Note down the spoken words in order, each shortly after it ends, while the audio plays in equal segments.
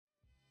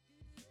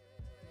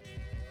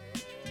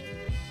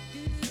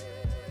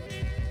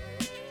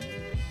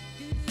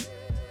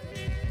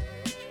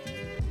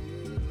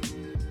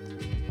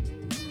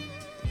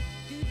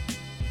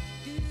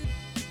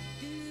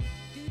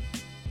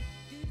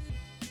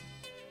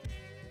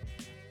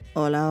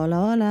Hola, hola,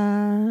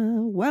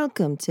 hola.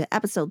 Welcome to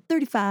episode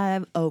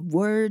 35 of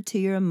Word to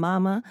Your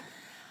Mama.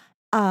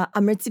 I'm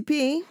Ritzy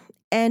P,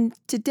 and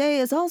today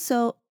is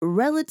also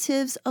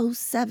Relatives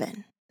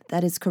 '07.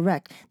 That is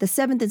correct. The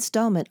seventh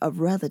installment of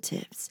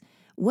Relatives.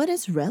 What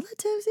is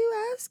Relatives,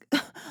 you ask?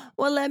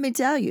 Well, let me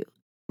tell you.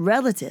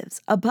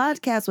 Relatives, a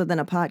podcast within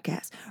a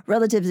podcast.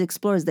 Relatives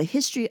explores the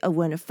history of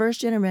when a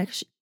first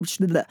generation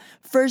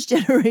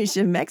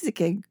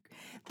Mexican,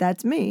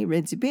 that's me,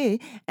 Ritzy P,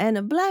 and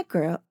a black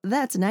girl,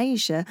 that's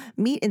Naisha,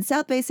 meet in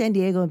South Bay, San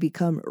Diego and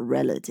become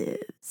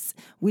relatives.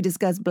 We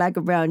discuss black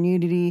and brown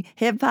unity,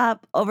 hip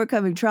hop,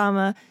 overcoming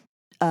trauma,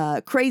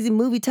 crazy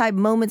movie type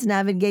moments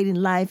navigating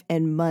life,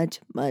 and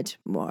much, much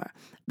more.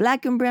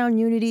 Black and brown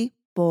unity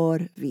por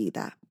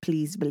vida.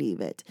 Please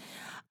believe it.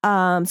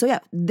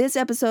 This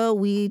episode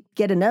we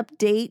get an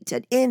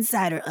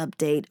insider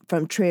update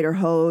from Trader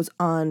Joe's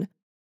on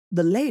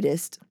the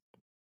latest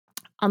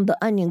on the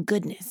onion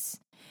goodness.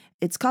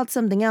 It's called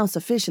something else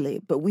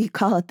officially, but we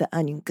call it the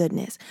onion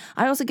goodness.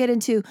 I also get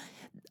into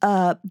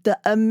the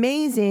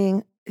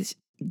amazing,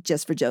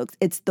 just for jokes,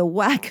 it's the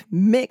whack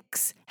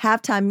mix,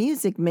 halftime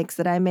music mix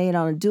that I made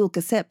on a dual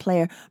cassette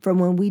player from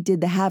when we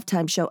did the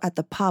halftime show at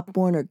the Pop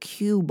Warner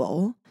Q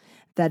Bowl.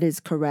 That is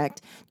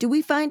correct. Do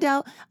we find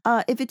out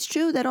if it's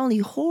true that only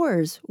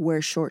whores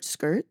wear short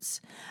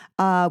skirts?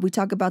 We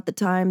talk about the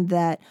time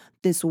that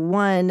this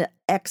one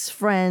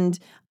ex-friend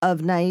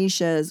of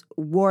Naisha's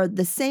wore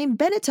the same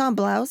Benetton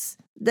blouse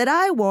that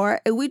I wore,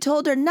 and we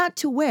told her not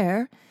to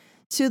wear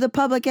to the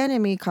Public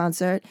Enemy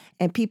concert,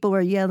 and people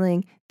were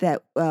yelling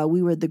that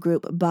we were the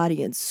group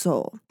Body and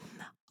Soul.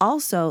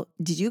 Also,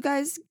 did you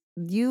guys,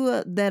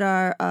 that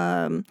are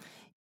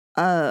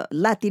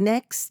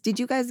Latinx, did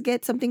you guys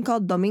get something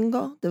called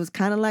Domingo? That was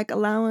kind of like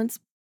allowance,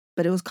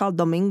 but it was called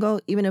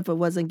Domingo, even if it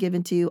wasn't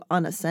given to you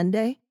on a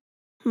Sunday?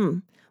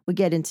 We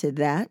get into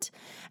that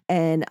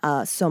and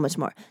so much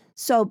more.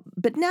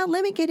 But now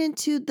let me get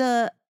into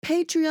the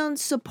Patreon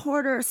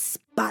supporter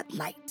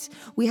spotlight.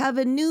 We have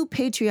a new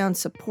Patreon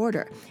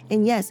supporter.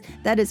 And yes,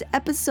 that is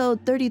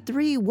episode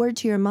 33, Word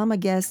to Your Mama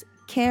guest,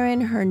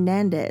 Karen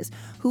Hernandez,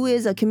 who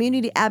is a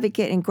community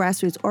advocate and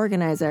grassroots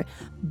organizer.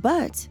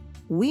 But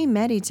we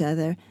met each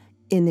other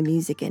in the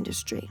music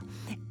industry.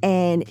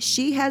 And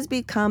she has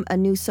become a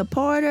new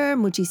supporter,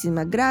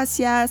 muchísimas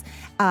gracias,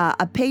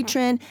 a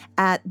patron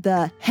at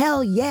the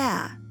hell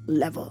yeah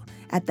level.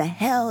 At the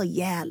hell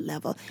yeah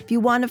level. If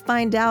you want to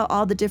find out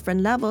all the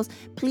different levels,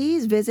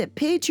 please visit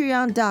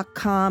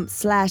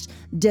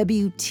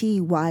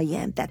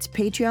patreon.com/WTYM. That's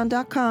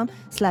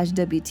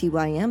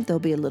patreon.com/WTYM. There'll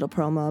be a little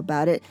promo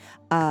about it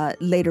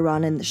later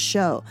on in the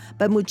show.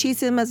 But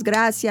muchísimas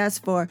gracias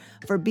for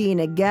being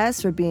a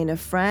guest, for being a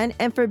friend,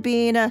 and for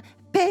being a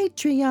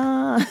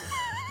Patreon.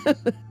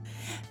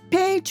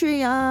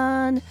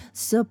 Patreon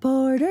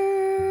supporter.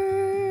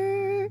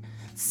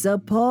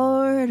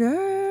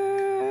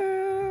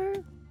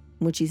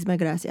 Muchísimas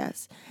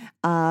gracias.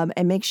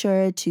 And make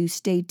sure to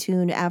stay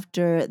tuned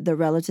after the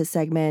relative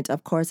segment.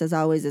 Of course, as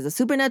always, is a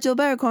Supernatural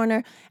Bear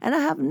Corner, and I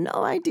have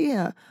no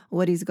idea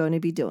what he's going to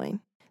be doing.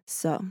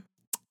 So,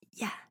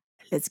 yeah,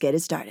 let's get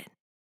it started.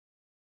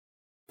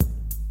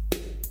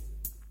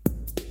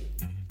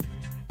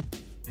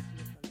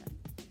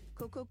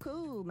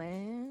 Cool,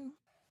 man.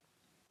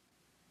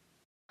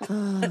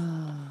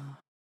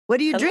 What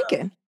are you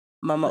drinking?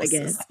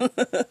 Mimosas.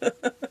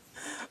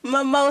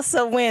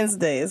 Mimosa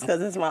Wednesdays,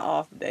 because it's my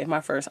off day,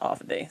 my first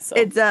off day. So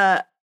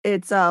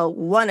it's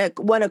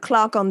 1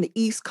 o'clock on the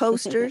East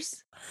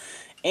Coasters.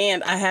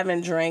 And I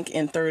haven't drank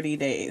in 30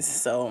 days,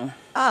 so.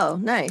 Oh,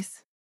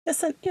 nice.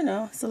 It's a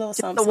little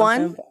something. The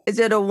one? Is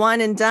it a one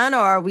and done,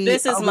 or are we?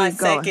 This is my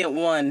second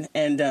one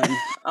and done.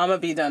 I'm gonna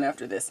be done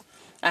after this.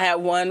 I had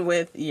one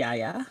with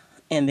Yaya,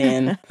 and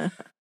then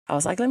I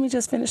was like, let me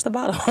just finish the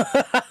bottle.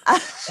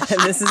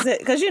 And this is it.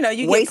 Because, you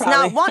get waste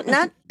probably... not, want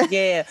not.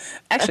 Yeah.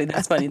 Actually,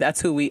 that's funny.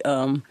 That's who we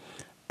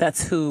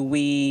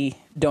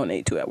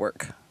donate to at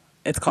work.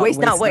 It's called Waste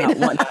Not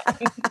One.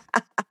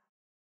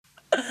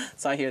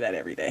 So I hear that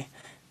every day.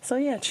 So,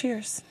 yeah,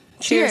 cheers.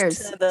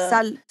 Cheers. To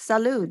the...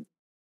 Salud.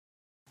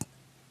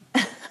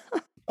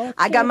 Okay.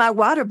 I got my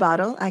water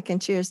bottle. I can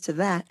cheers to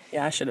that.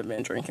 Yeah, I should have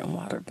been drinking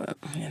water, but,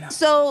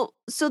 So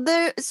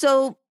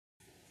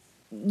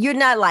you're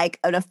not like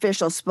an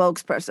official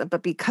spokesperson,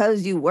 but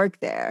because you work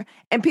there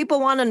and people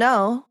want to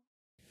know,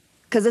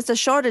 because it's a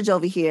shortage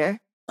over here.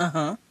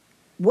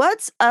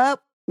 What's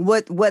up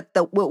with what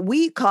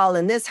we call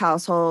in this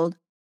household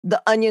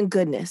the onion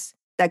goodness,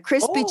 that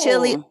crispy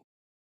chili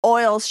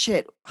oil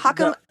shit? How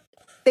come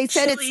they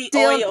said it's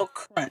still oil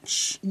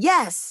crunch?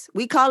 Yes,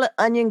 we call it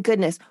onion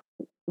goodness.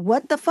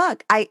 What the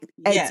fuck?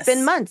 It's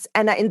been months,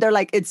 and they're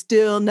like, it's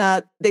still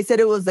not. They said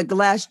it was the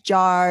glass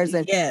jars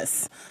and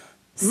yes.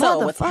 So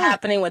what's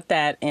happening with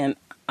that, and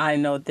I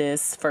know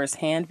this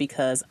firsthand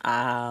because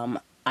I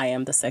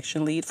am the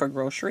section lead for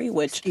grocery,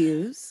 which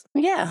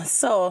yeah,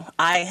 so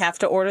I have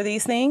to order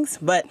these things.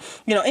 But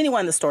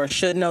anyone in the store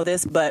should know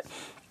this, but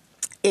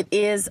it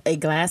is a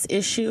glass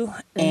issue,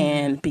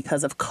 and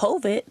because of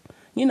COVID,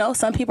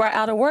 some people are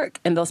out of work,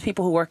 and those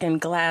people who work in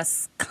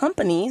glass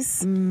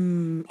companies,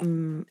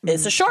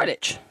 it's a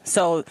shortage.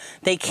 So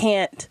they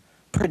can't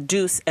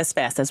produce as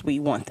fast as we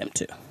want them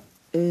to.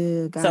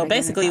 So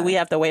basically, we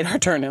have to wait our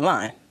turn in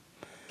line.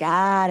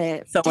 Got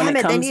it. So when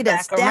it comes they need to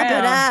step around,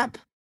 it up.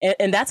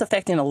 And that's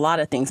affecting a lot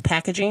of things.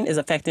 Packaging is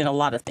affecting a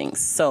lot of things.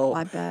 So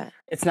I bet.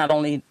 It's not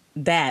only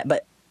that,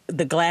 but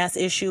the glass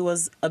issue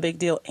was a big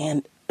deal.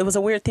 And it was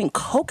a weird thing.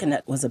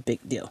 Coconut was a big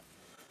deal.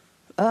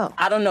 Oh.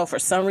 I don't know. For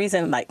some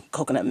reason, like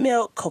coconut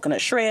milk,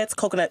 coconut shreds,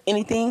 coconut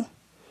anything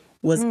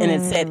was, and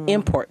it said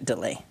import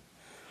delay.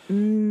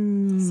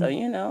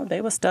 So,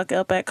 they were stuck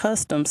up at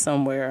customs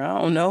somewhere.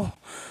 I don't know.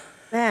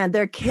 Man,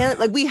 they're killing.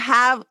 Like we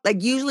have,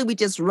 like usually we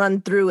just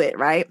run through it,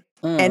 right?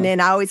 And then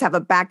I always have a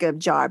backup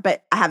jar,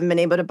 but I haven't been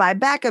able to buy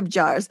backup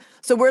jars.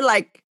 So we're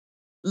like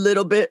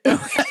little bit. We'll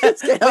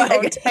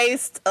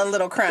taste a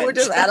little crunch. We're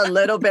just at a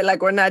little bit,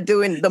 like we're not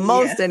doing the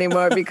most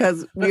anymore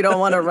because we don't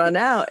want to run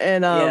out.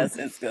 And yes,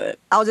 it's good.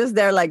 I was just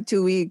there like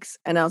 2 weeks,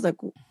 and I was like,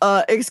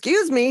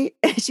 excuse me.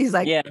 And she's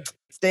like,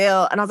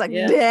 still. And I was like,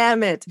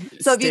 damn it.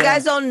 So if you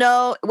guys don't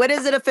know, what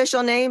is it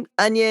official name?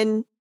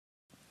 Onion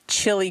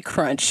Chili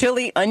Crunch.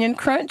 Chili Onion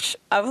Crunch,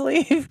 I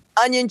believe.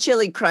 Onion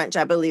Chili Crunch,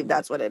 I believe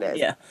that's what it is.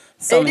 Yeah.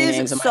 It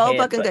is so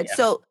fucking good. Yeah.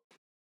 So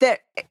there,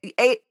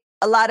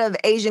 a lot of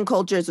Asian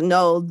cultures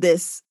know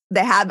this.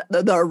 They have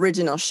the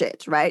original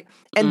shit, right?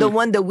 And the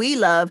one that we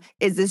love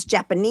is this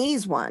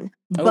Japanese one,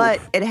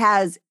 but it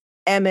has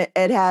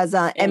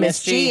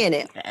MSG in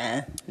it.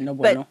 No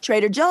bueno. But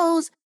Trader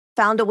Joe's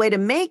found a way to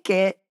make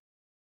it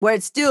where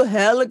it's still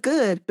hella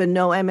good, but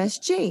no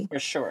MSG. For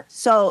sure.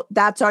 So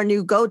that's our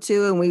new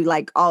go-to. And we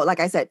like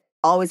I said,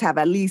 always have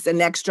at least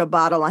an extra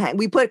bottle on hand.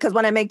 We put, because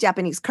when I make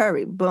Japanese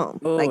curry, boom.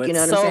 Ooh, like, you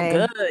know what I'm saying?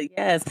 So good,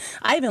 yes.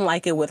 I even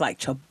like it with like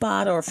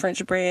ciabatta or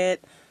French bread.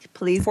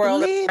 Please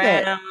believe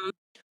it.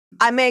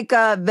 I make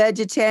a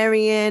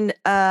vegetarian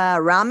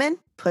ramen.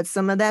 Put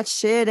some of that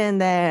shit in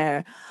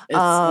there.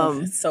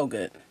 It's so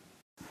good.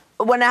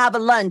 When I have a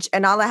lunch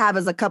and all I have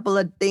is a couple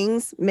of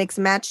things, mix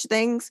match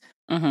things,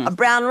 a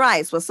brown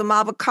rice with some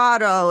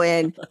avocado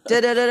and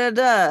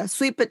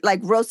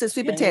roasted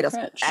sweet potatoes.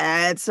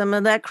 Add some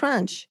of that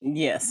crunch.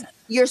 Yes.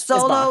 Your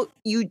solo,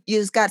 you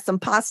just got some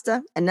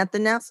pasta and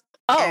nothing else.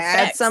 Oh,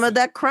 add some of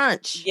that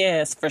crunch.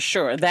 Yes, for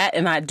sure. That,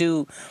 and I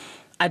do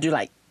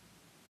like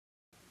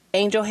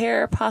angel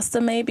hair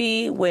pasta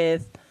maybe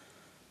with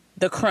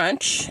the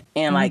crunch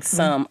and like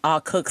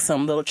I'll cook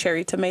some little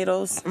cherry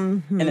tomatoes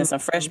and then some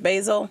fresh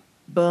basil.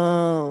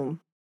 Boom.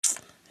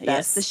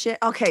 That's the shit.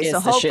 Okay, so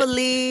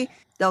hopefully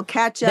they'll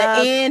catch up.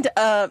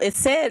 It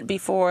said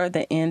before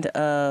the end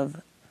of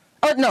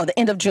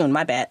June.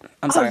 My bad.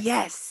 I'm sorry. Oh,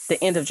 yes.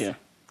 The end of June.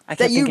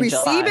 That you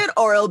receive it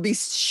or it'll be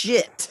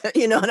shit.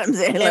 You know what I'm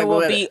saying? It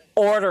will be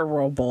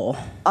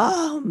orderable.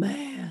 Oh,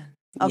 man.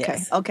 Okay.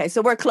 Yes. Okay.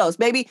 So we're close.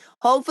 Maybe,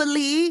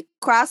 hopefully,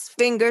 cross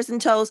fingers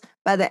and toes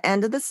by the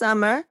end of the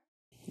summer.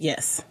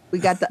 Yes. We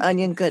got the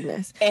onion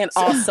goodness. And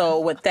also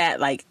with that,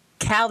 like,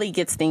 Callie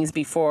gets things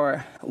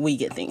before we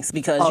get things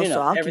because,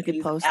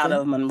 everything's out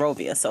of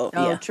Monrovia. So,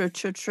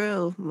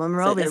 True.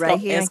 Monrovia right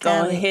here. It's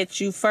going to hit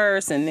you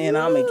first and then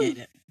I'm going to get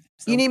it.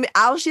 So. You need me?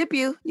 I'll ship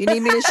you. You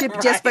need me to ship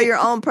just for your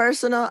own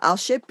personal? I'll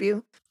ship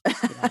you.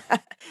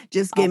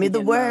 Just give me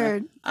the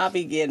word. I'll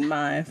be getting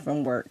mine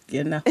from work,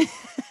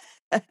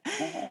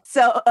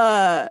 So,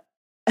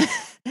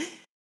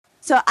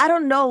 so I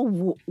don't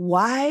know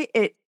why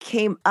it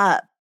came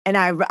up, and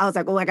I was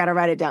like, I gotta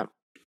write it down.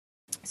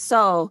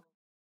 So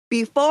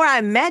before I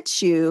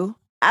met you,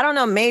 I don't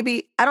know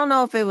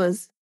if it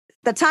was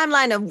the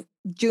timeline of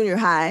junior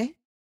high.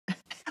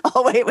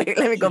 Oh, wait, let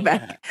me go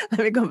back.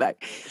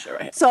 Sure,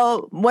 right.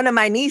 So one of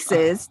my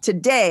nieces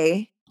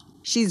today,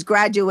 she's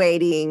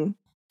graduating.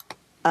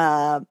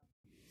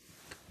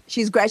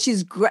 She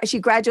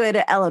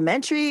graduated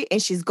elementary and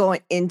she's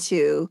going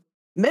into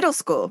middle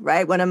school,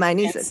 right? One of my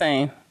nieces.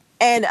 Insane.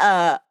 And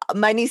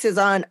my niece is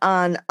on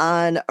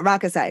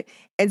Raka's side.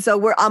 And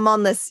so I'm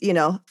on this,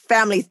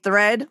 family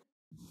thread.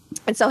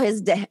 And so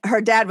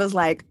her dad was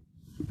like,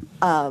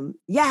 I'm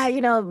not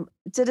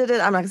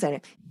gonna say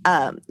it.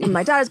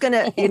 My daughter's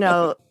gonna,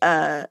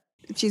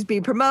 she's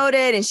being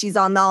promoted and she's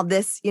on all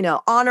this,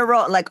 honor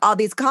roll, like all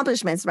these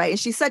accomplishments, right? And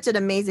she's such an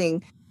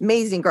amazing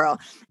girl.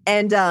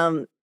 And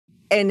then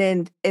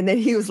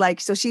he was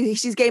like, so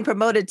she's getting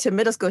promoted to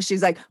middle school.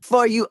 She's like,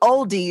 for you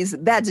oldies,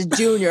 that's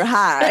junior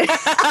high.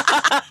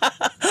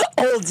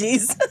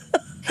 Oldies.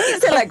 He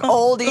said like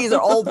oldies or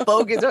old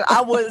fogies.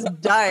 I was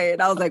dying.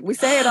 I was like, we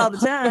say it all the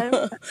time.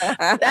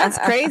 That's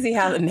crazy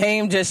how the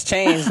name just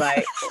changed.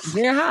 Like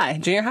junior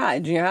high.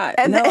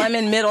 And I'm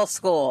in middle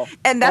school.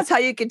 And that's how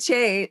you could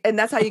change. And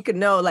that's how you could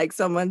know like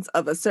someone's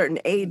of a certain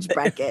age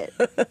bracket.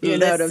 You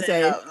know what I'm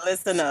saying?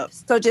 Listen up.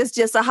 So just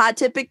a hot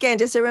tip again,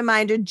 just a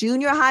reminder,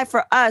 junior high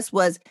for us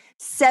was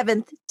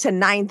 7th to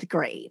 9th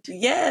grade.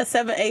 Yeah,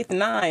 7th, 8th,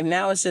 9th.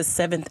 Now it's just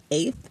 7th,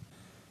 8th.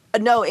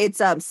 No, it's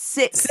 6th.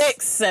 6th,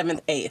 7th,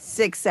 8th.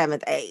 6th,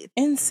 7th, 8th.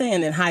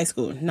 Insane in high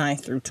school,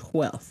 9th through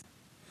 12th.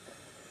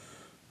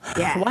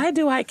 Yeah. Why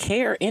do I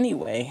care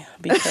anyway?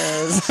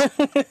 Because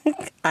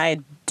I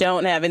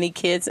don't have any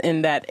kids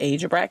in that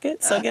age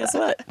bracket. So guess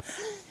what?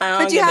 I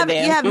don't But you give a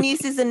have damn.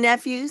 nieces and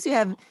nephews. You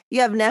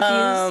have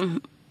nephews.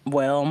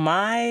 Well,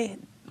 my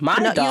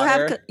No,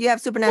 daughter. you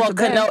have Supernatural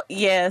Bear.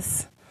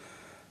 Yes.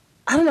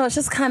 I don't know. It's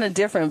just kind of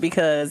different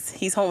because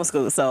he's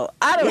homeschooled. So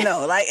I don't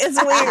know. Like,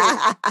 it's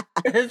weird.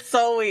 It's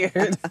so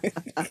weird.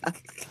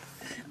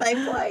 Like,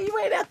 boy, you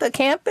ain't at the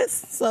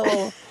campus.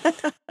 So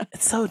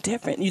it's so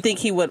different. You think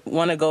he would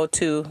want to go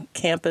to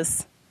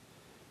campus?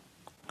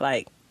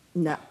 Like,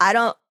 no, I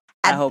don't.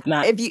 I hope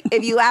not.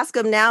 If you ask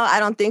him now, I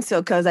don't think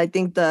so, because I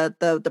think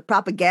the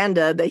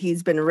propaganda that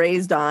he's been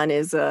raised on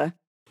is I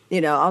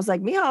was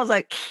like,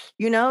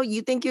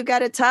 you think you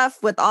got it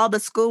tough with all the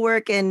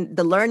schoolwork and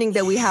the learning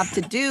that we have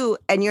to do,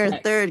 and you're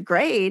in third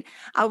grade.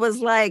 I was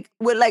like,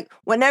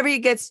 whenever he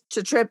gets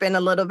to tripping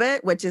a little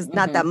bit, which is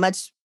not that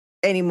much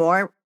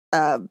anymore.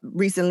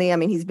 Recently, I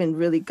mean, he's been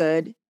really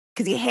good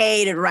because he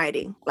hated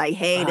writing,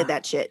 hated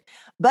that shit.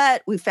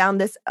 But we found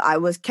this. I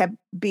was kept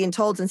being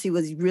told since he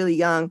was really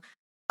young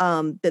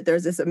that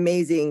there's this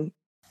amazing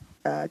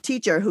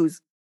teacher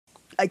who's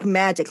like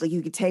magic. Like,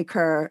 you could take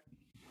her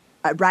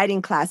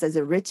writing class as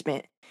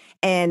enrichment.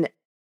 And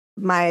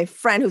my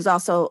friend, who's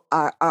also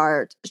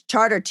our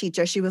charter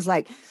teacher, she was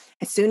like,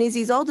 as soon as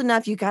he's old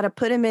enough, you got to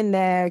put him in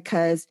there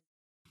because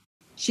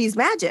she's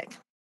magic,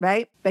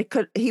 right? But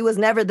he was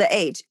never the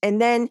age.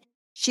 And then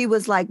she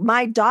was like,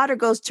 my daughter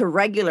goes to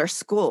regular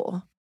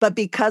school, but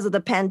because of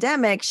the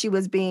pandemic, she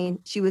was doing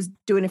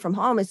it from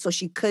home, and so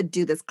she could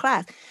do this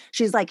class.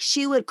 She's like,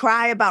 she would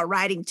cry about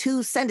writing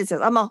 2 sentences.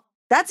 I'm all,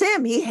 that's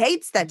him. He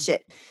hates that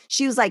shit.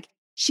 She was like,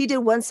 she did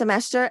 1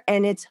 semester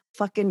and it's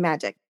fucking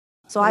magic.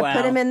 So I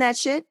put him in that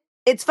shit.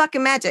 It's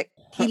fucking magic.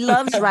 He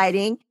loves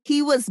writing.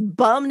 He was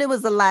bummed it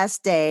was the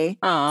last day.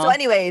 Aww. So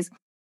anyways,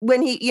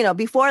 when he,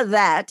 before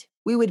that,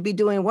 we would be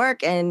doing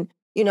work, and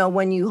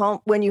when you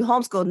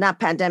homeschool, not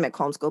pandemic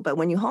homeschool, but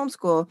when you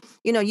homeschool,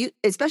 you,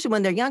 especially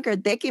when they're younger,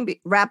 they can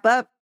wrap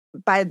up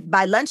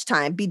by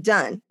lunchtime, be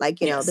done. Like,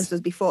 yes. This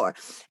was before.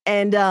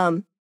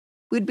 And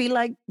we'd be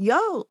like,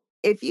 yo,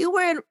 if you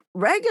were in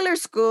regular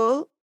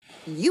school,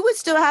 you would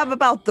still have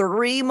about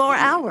 3 more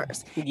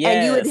hours. Yes.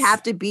 And you would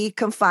have to be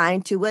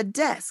confined to a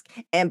desk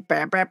and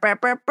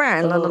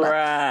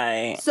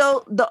right.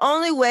 So the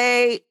only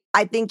way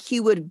I think he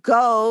would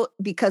go,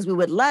 because we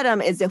would let him,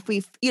 is if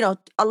we,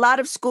 a lot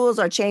of schools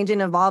are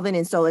changing, evolving.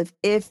 And so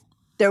if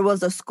there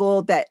was a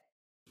school that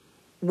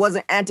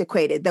wasn't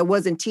antiquated, that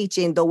wasn't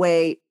teaching the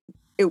way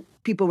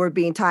people were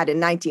being taught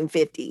in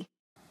 1950,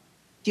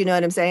 do you know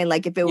what I'm saying?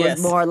 Like, if it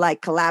was more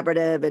like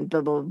collaborative and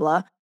blah, blah, blah,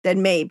 blah,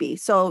 then maybe.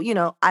 So,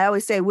 I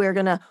always say we're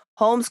going to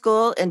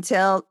homeschool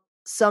until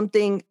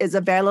something is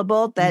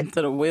available that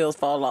until the wheels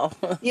fall off.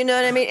 You know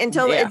what I mean?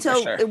 Until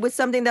sure. It was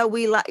something that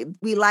we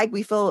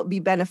feel would be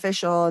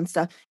beneficial and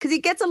stuff. Because he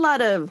gets a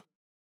lot of,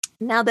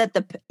 now that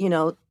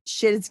the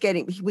shit is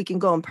getting, we can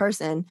go in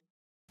person.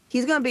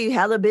 He's gonna be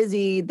hella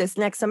busy this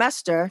next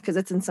semester because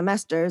it's in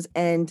semesters,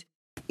 and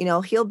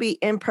he'll be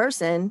in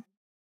person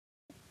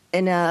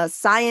in a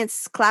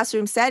science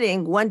classroom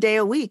setting 1 day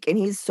a week, and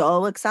he's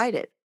so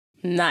excited.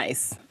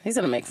 Nice. He's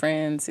gonna make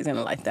friends. He's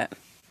gonna like that.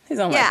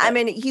 I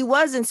mean, he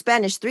was in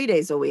Spanish 3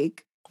 days a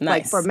week,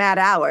 like for mad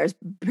hours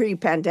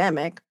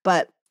pre-pandemic.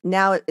 But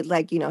now,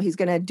 he's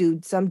gonna do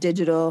some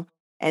digital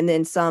and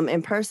then some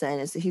in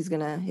person. So he's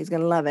gonna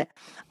love it.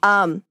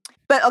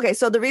 But okay,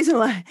 so the reason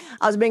why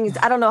I was bringing,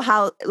 I don't know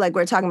how,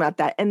 we're talking about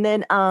that, and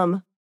then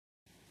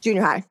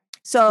junior high.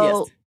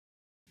 So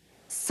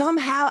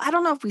somehow, I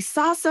don't know if we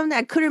saw something.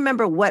 I couldn't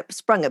remember what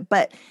sprung it,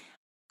 but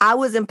I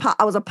was a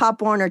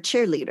Pop Warner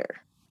cheerleader.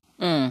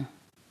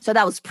 So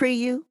that was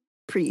pre-U.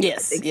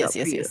 Yes.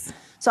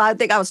 So I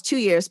think I was 2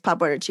 years Pop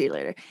Warner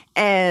cheerleader,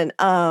 and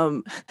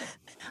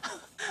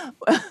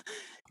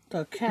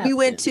we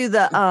went to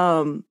the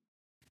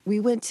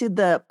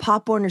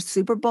Pop Warner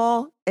Super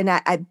Bowl, and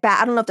I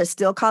don't know if they're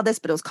still called this,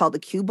 but it was called the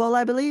Q Bowl,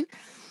 I believe.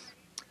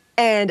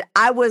 And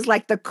I was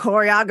like the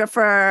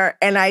choreographer,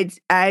 and I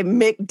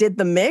did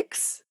the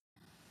mix.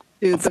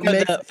 Dude,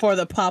 for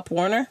the Pop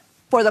Warner.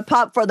 For the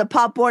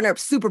Pop Warner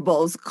Super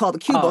Bowls called the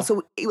Q Bowl.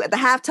 So at the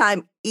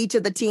halftime, each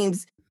of the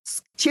teams'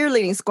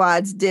 cheerleading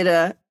squads did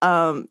a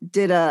dance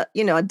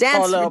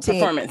routine.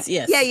 Performance.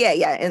 Yes.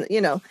 Yeah. And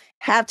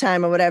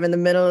halftime or whatever in the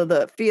middle of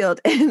the field,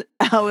 and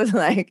I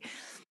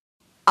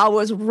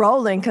was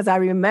rolling because I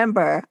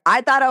remember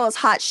I thought I was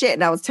hot shit,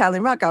 and I was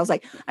telling Rock, I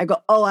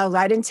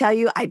didn't tell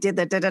you I did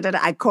the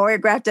I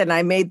choreographed it and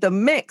I made the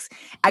mix.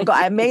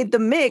 I made the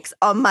mix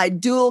on my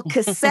dual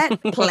cassette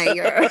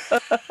player.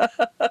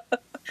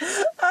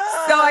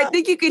 So I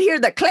think you could hear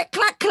the click,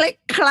 clack, click,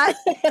 clack.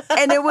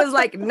 And it was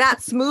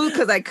not smooth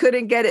because I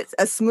couldn't get it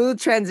a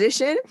smooth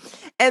transition.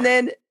 And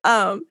then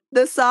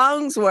the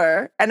songs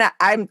were, and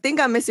I think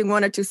I'm missing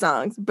 1 or 2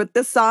 songs, but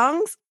the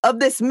songs of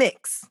this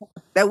mix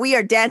that we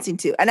are dancing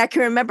to, and I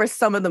can remember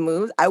some of the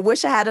moves. I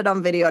wish I had it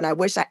on video, and I'll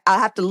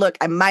have to look.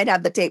 I might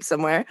have the tape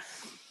somewhere.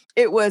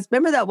 It was,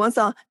 remember that one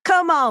song?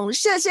 Come on,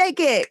 shake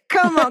it.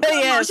 Come on,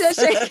 shake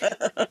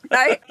it.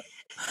 Right?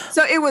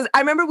 So it was, I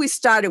remember we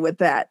started with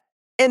that.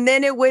 And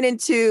then it went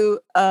into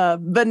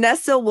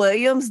Vanessa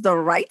Williams, The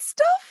Right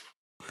Stuff.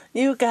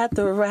 You got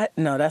the right.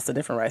 No, that's a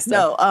different Right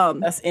Stuff. No,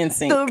 that's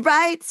NSYNC. The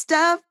Right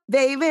Stuff,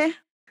 baby.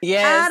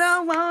 Yes. I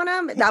don't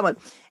want to. That one.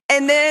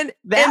 And then.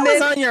 That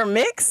was on your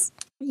mix?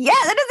 Yeah,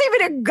 that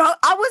doesn't even go.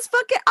 I was a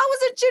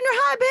junior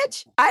high,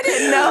 bitch. I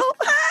didn't know.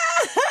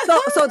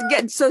 so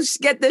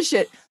get this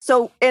shit.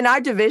 So in our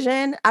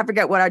division, I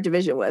forget what our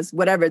division was,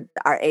 whatever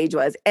our age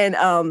was. And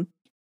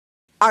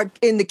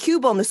in the Q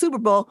Bowl, in the Super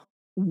Bowl,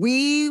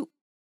 we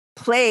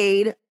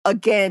played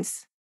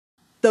against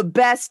the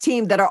best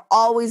team that are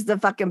always the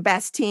fucking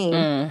best team.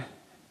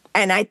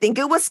 And I think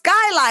it was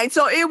Skyline.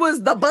 So it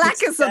was the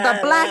blackest of the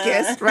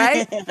blackest,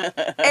 right?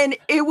 And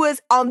it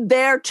was on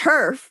their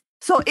turf.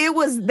 So it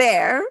was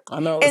there.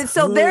 I know. And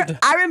so there,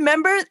 I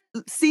remember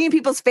seeing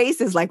people's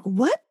faces like,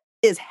 what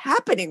is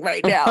happening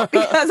right now?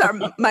 Because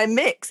my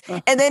mix.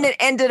 And then it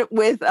ended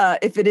with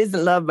If It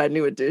Isn't Love by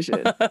New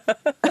Edition.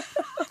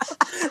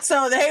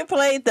 So they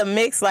played the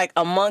mix like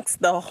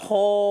amongst the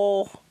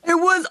whole. It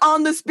was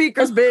on the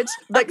speakers, bitch.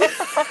 Like,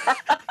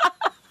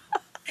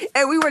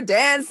 and we were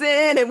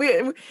dancing, and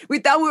we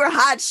thought we were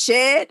hot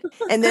shit.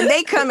 And then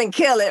they come and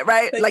kill it,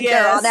 right? Like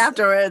they're on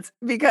afterwards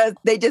because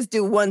they just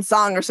do one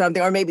song or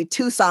something, or maybe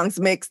two songs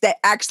mixed that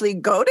actually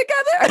go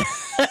together.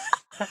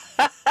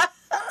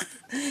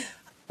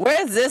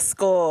 Where's this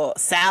school?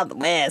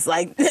 Southwest.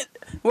 Like,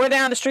 we're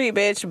down the street,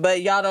 bitch,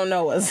 but y'all don't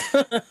know us.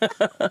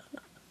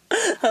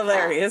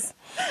 Hilarious.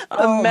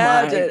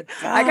 Imagine.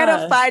 I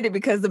gotta find it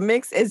because the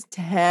mix is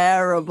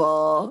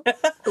terrible.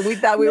 We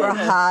thought we were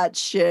hot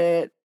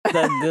shit.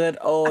 The good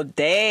old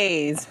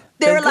days.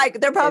 They're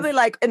probably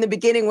like in the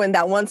beginning when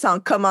that one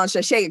song, Come On,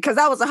 Shake It, because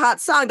that was a hot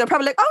song. They're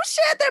probably like, oh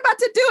shit, they're about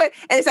to do it.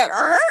 And it's like,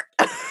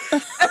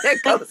 and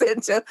it goes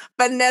into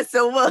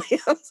Vanessa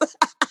Williams.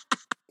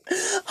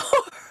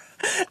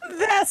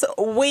 That's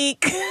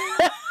weak.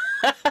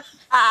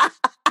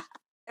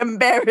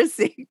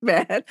 Embarrassing,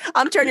 man.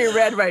 I'm turning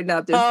red right now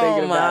just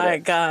thinking about it. Oh my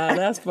God,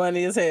 that's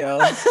funny as hell.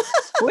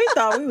 We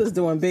thought we was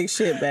doing big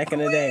shit back in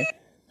the day.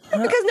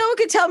 Because no one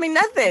could tell me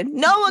nothing.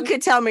 No one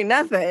could tell me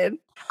nothing.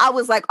 I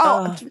was like,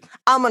 I'm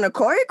going to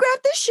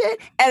choreograph this shit,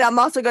 and I'm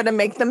also going to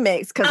make the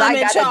mix. Because I'm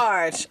in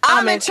charge.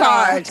 I'm in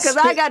charge. Because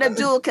I got to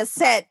do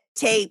cassette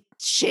tape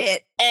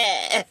shit.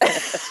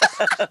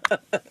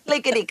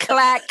 Clickety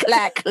clack,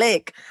 clack,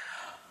 click.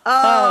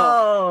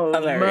 Oh,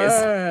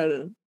 hilarious.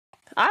 Man.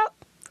 I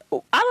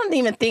don't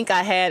even think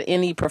I had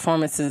any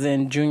performances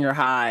in junior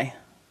high.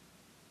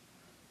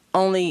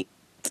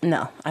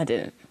 No, I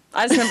didn't.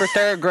 I just remember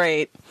third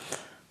grade.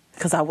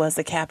 Because I was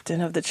the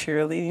captain of the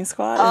cheerleading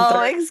squad. In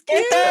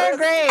third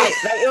grade.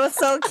 Like, it was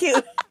so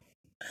cute.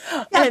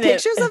 Got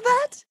pictures of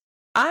that?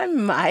 I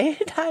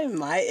might. And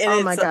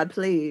oh my God,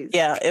 please.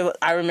 Yeah,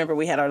 I remember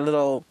we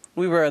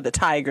were the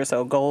Tigers,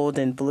 so gold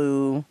and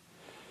blue.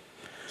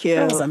 Cute.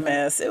 It was a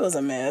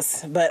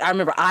mess. But I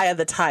remember Eye of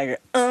the Tiger.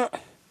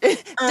 That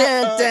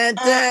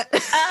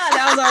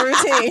was our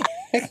routine.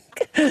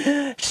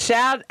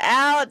 Shout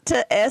out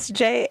to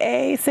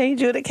SJA, St.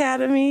 Jude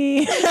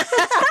Academy.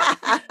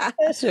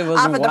 That shit was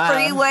off of the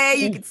freeway.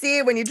 You can see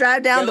it when you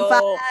drive down the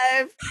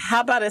 5.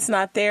 How about it's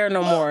not there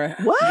no more?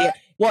 What? Yeah.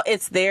 Well,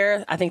 it's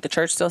there. I think the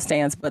church still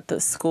stands, but the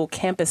school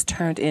campus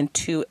turned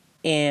into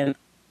a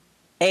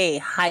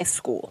high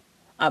school,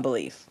 I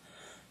believe.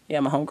 Yeah,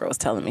 my homegirl was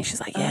telling me.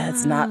 She's like, yeah,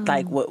 it's not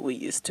like what we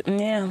used to.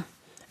 Yeah.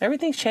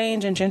 Everything's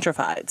changed and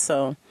gentrified,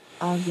 so.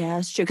 Oh, yeah,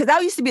 it's true. Because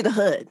that used to be the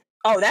hood.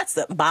 Oh, that's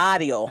the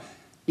barrio.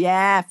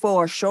 Yeah,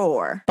 for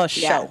sure. For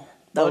sure.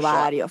 The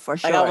barrio, for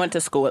sure. Like, I went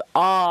to school with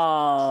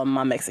all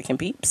my Mexican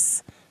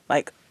peeps.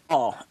 Like,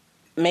 all.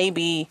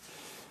 Maybe,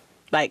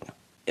 like,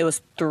 it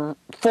was 4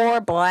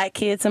 black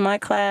kids in my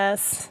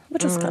class,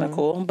 which was kind of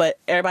cool. But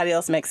everybody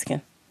else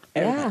Mexican.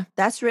 Everybody. Yeah,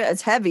 that's real.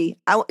 It's heavy.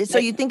 So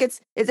you think if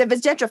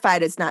it's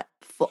gentrified, it's not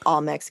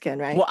all Mexican,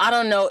 right? Well, I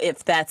don't know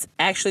if that's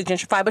actually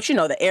gentrified, but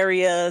the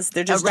areas,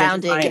 they're just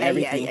around gentrifying it.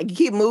 everything. Yeah. You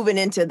keep moving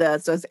into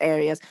those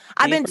areas.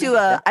 I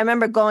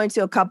remember going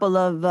to a couple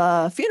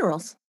of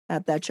funerals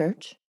at that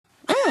church.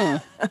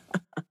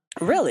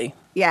 Really?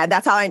 Yeah,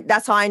 that's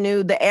how I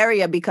knew the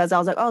area, because I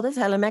was like, oh, this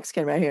is hella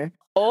Mexican right here.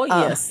 Oh,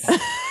 yes.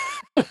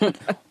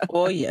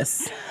 Oh,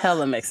 yes.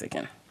 Hella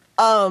Mexican.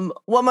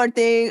 One more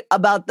thing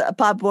about the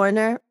Pop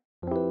Warner.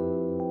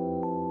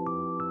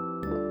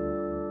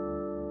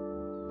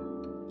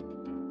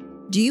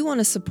 Do you want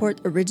to support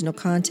original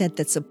content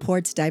that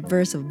supports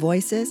diverse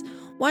voices?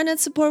 Why not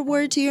support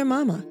Word to Your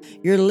Mama?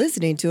 You're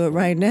listening to it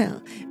right now.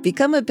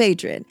 Become a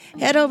patron.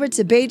 Head over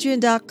to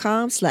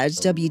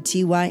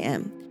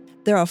patreon.com/WTYM.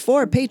 There are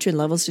 4 patron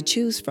levels to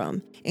choose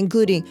from,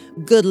 including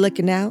Good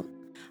Looking Out,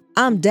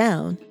 I'm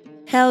Down,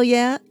 Hell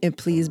Yeah, and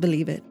Please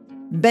Believe It.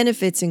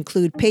 Benefits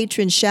include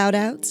patron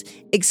shoutouts,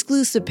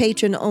 exclusive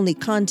patron-only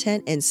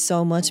content, and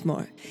so much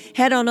more.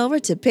 Head on over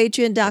to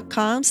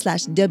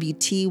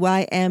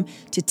patreon.com/WTYM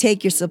to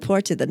take your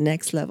support to the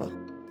next level.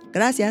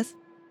 Gracias.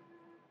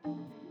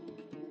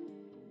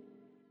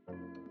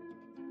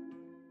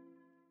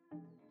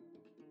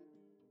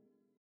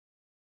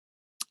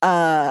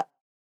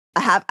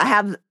 I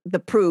have the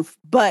proof,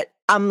 but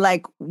I'm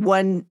like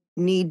one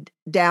knee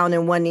down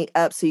and one knee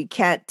up, so you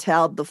can't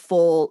tell the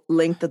full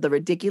length of the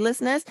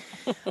ridiculousness.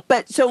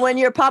 But so when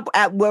you're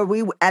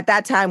at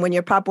that time when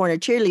you're Pop Warner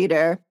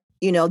cheerleader,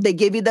 you know, they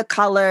give you the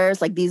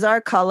colors, like these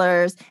are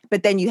colors,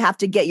 but then you have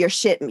to get your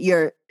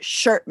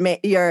shirt made.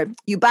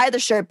 You buy the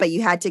shirt, but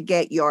you had to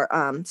get your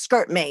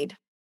skirt made.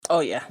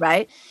 Oh yeah.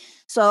 Right.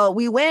 So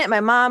we went,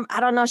 my mom, I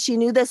don't know, she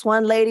knew this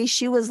one lady.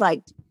 She was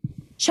like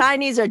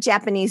Chinese or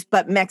Japanese,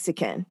 but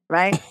Mexican,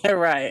 right?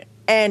 Right.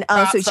 And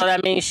so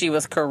that means she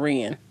was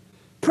Korean.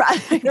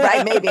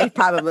 Right, maybe,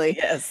 probably.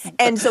 Yes.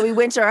 And so we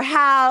went to her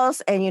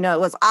house, and, you know,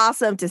 it was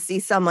awesome to see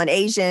someone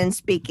Asian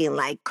speaking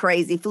like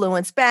crazy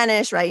fluent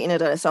Spanish, right? You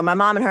know, so my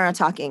mom and her are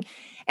talking,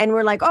 and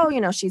we're like, oh, you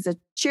know, she's a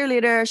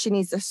cheerleader. She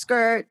needs a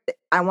skirt.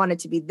 I want it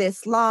to be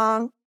this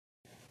long.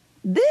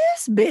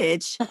 This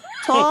bitch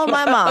told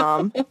my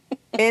mom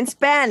in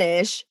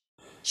Spanish,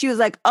 she was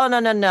like, oh,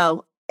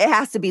 no. It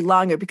has to be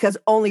longer because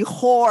only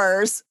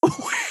whores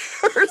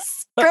wear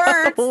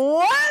skirts.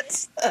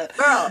 What?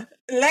 Girl.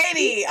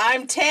 Lady,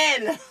 I'm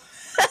 10.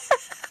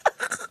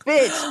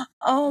 Bitch.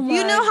 Oh my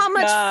You know how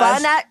much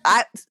fun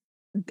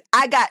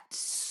I got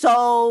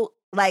so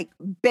like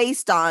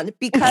based on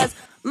because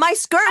my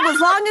skirt was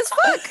long as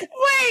fuck.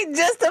 Wait,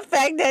 just the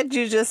fact that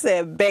you just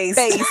said based.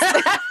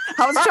 I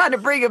was trying to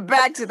bring it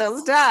back to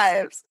those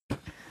times.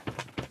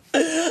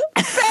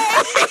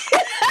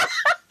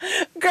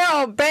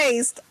 Girl,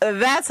 based.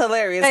 That's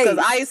hilarious because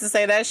I used to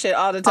say that shit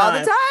all the time. All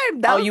the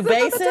time. Oh, you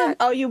basing?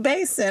 Oh, you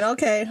basing?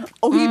 Okay.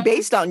 Oh, he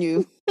based on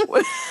you.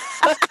 Oh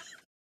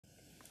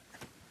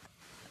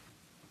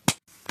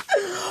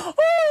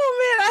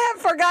man, I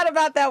have forgot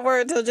about that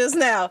word till just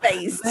now.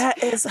 Based.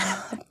 That is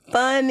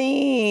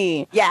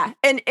funny. Yeah,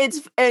 and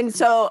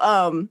so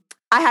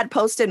I had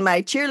posted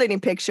my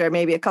cheerleading picture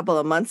maybe a couple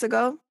of months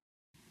ago,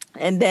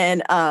 and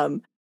then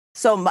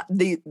so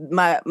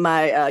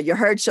my Your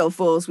Herd Show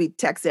fools, we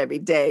text every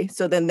day.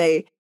 So then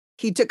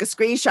he took a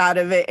screenshot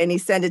of it and he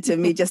sent it to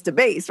me just to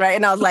base, right?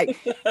 And I was like,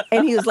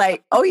 and he was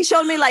like, oh, he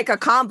showed me like a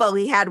combo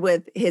he had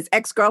with his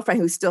ex-girlfriend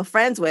who's still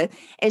friends with.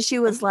 And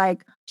she's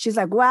like,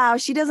 wow,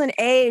 she doesn't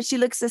age. She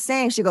looks the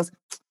same. She goes,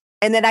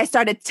 and then I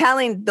started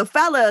telling the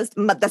fellas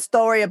the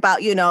story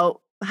about, you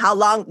know,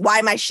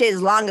 why my shit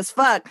is long as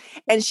fuck.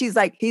 And he's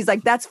like,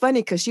 that's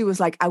funny. Cause she was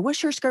like, I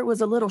wish her skirt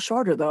was a little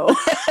shorter though.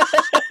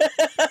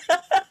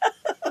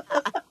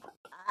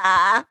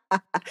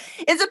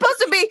 It's supposed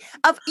to be,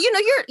 you know,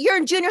 you're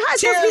in junior high.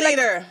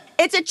 Cheerleader.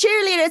 It's a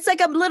cheerleader. It's like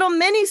a little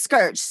mini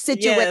skirt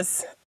situation.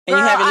 Yes. And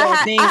you have your little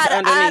things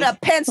underneath. I had a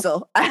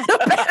pencil. Not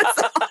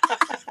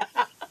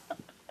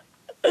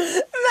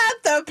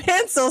the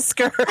pencil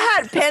skirt. I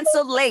had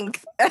pencil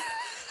length.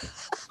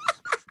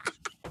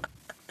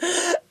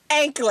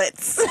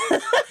 Anklets.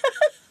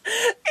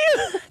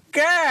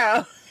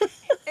 Girl.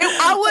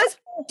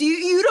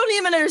 You don't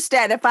even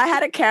understand. If I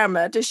had a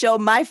camera to show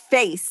my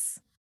face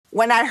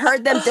when I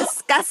heard them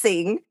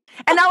discussing,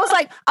 and I was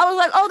like,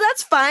 oh,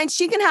 that's fine.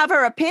 She can have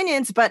her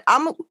opinions, but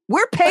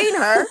we're paying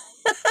her.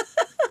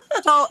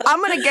 So I'm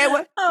going to get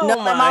what. Oh no,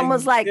 my mom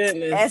was like,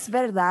 es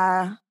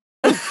verdad.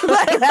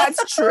 Like,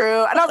 that's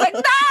true. And I was like,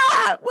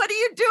 nah, what are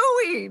you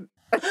doing?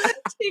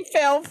 She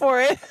fell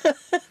for it.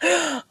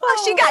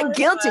 She got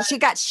guilty. God. She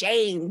got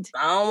shamed.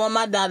 I don't want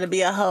my daughter to be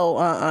a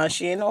hoe.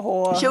 She ain't no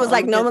whore. She was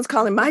like, no one's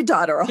calling my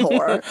daughter a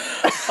whore.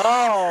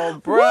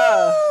 Oh,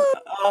 bruh.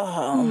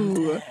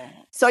 Oh.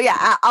 So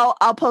yeah,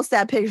 I'll post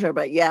that picture.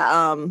 But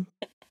yeah,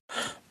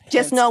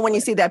 just know when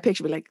you see that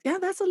picture, be like, yeah,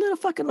 that's a little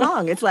fucking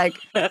long. It's like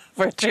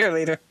for a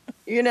cheerleader.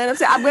 You know what I'm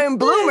saying? I'm wearing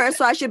bloomers,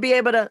 so I should be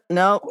able to.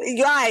 No,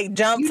 you ain't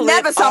jump. You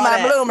never saw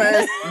my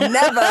bloomers.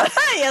 Never.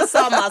 You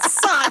saw my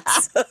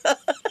socks.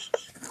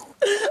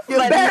 You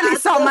barely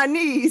saw my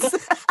knees.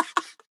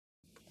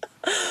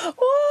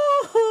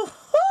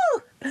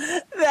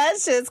 That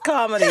shit's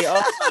comedy.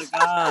 Oh my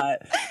God.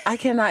 I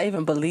cannot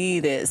even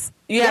believe this.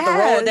 You have to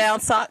roll down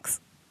socks?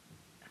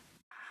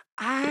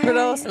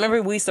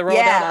 Remember we used to roll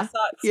down our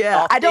socks?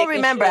 Yeah. I don't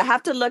remember. I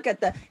have to look at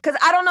because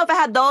I don't know if I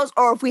had those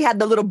or if we had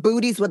the little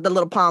booties with the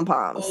little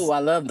pom-poms. Oh, I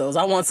love those.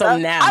 I want some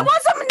now. I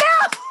want some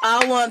now.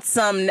 I want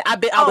some.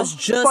 I was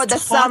just for the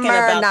talking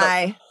summer,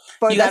 about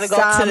for the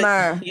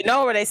summer. You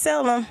know where they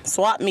sell them?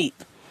 Swap meet.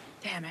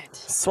 Damn it.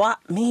 Swap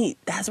meet.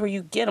 That's where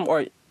you get them.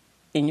 Or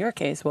in your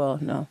case, well,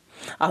 no.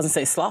 I was gonna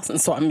say sloths and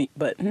swap meet,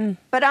 but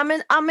But I'm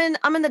in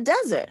the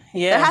desert.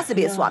 Yeah, there has to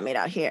be a swap meet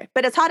out here,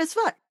 but it's hot as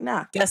fuck.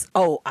 Nah. Yes.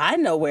 Oh, I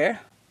know where.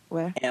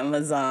 Where?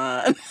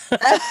 Amazon.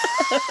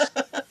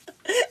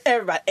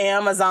 Everybody,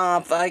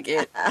 Amazon. Fuck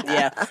it.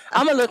 Yeah,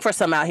 I'm gonna look for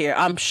some out here.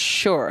 I'm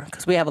sure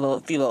because we have a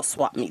few little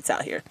swap meets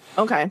out here.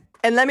 Okay,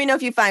 and let me know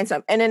if you find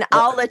some, and then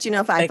I'll let you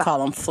know if I. They call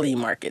them flea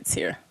markets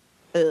here.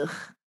 Ugh.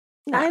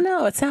 Nah. I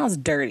know it sounds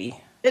dirty.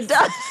 It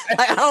does.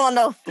 I don't want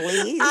no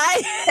fleas.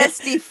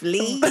 Pesty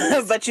fleas.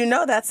 But you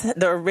know that's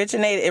the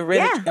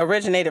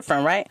originated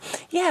from, right?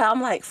 Yeah,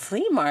 I'm like,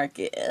 flea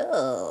market.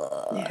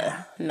 Ugh.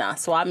 Yeah. Nah,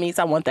 swap meets.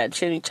 I want that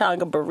chimichanga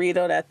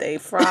burrito that they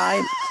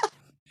fried.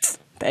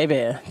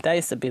 Baby, that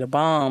used to be the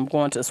bomb,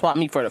 going to the swap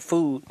meet for the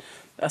food.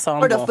 That's all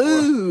I'm for the going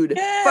food. For.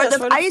 Yes, for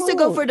the I used to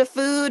go for the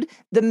food,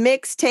 the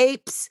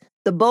mixtapes,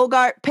 the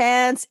Bogart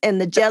pants, and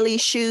the jelly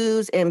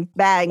shoes and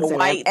bags, the and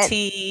white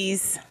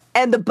tees.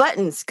 And the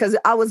buttons, because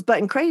I was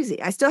button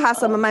crazy. I still have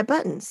some of my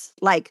buttons,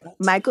 like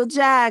Michael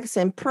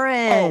Jackson,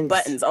 Prince. Oh,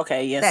 buttons.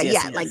 Okay,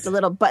 yes. Like the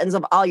little buttons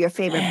of all your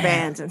favorite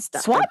bands and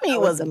stuff. Swap Meet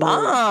was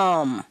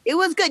bomb. It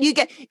was good. You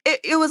get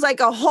it was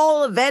like a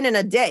whole event in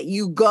a day.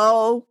 You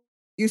go,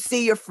 you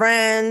see your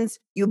friends,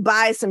 you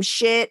buy some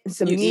shit,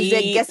 some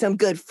music, get some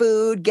good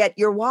food, get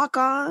your walk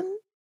on.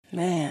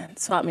 Man,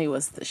 Swap Meet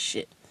was the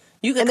shit.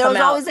 You could come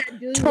out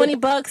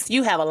 $20.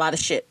 You have a lot of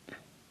shit.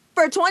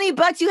 For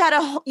 $20,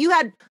 you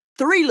had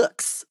 3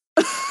 looks.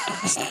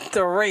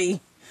 3.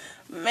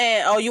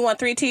 Man, oh, you want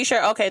 3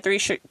 t-shirts? Okay, 3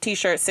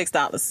 t-shirts,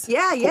 $6.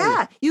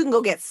 Yeah. You can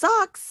go get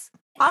socks.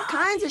 All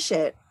kinds of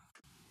shit.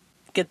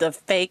 Get the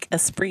fake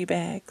Esprit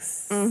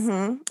bags.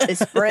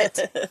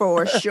 Esprit,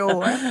 for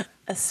sure.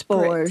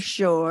 For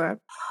sure.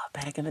 Oh,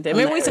 back in the day.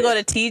 Remember we used to go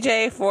to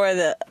TJ for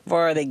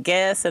the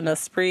Guess and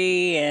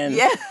Esprit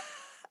and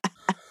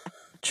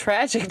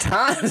tragic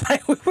times.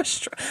 Like we were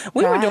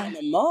doing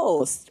the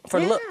most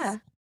for looks.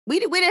 We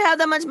didn't have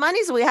that much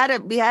money, so we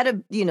had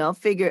to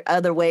figure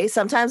other ways.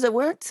 Sometimes it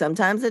worked,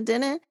 sometimes it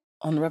didn't.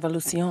 On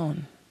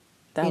Revolution,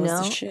 that was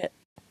the shit.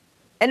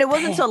 And it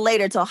wasn't until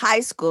later, till high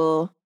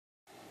school,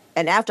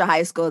 and after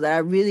high school, that I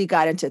really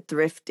got into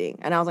thrifting.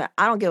 And I was like,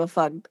 I don't give a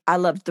fuck. I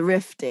love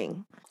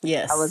thrifting.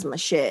 Yes, that was my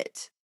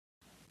shit.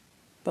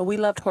 But we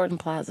loved Horton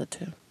Plaza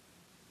too.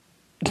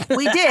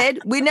 We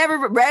did. We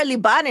rarely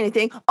bought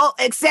anything. Oh,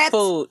 except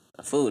food.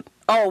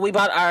 Oh, we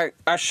bought our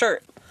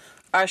shirt.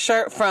 Our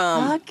shirt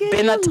from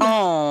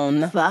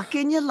Benetton.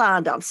 Fucking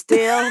Yolanda. I'm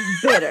still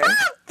bitter.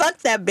 Fuck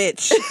that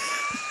bitch.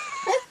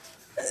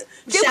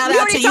 Shout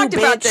out to you,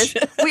 bitch.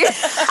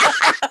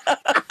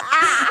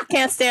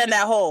 Can't stand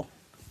that hoe.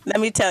 Let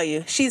me tell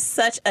you. She's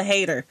such a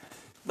hater.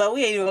 But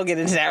we ain't even gonna get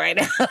into that right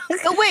now.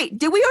 Oh, wait.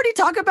 Did we already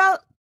talk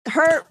about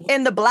her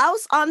in the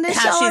blouse on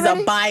this show How she's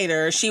already? A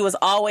biter. She was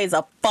always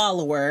a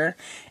follower.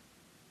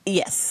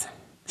 Yes.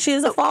 She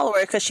is a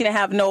follower because she didn't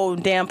have no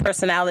damn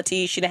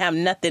personality. She didn't have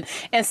nothing.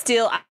 And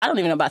still, I don't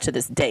even know about to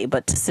this day,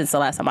 but since the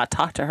last time I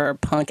talked to her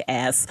punk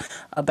ass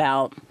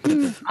about,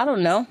 I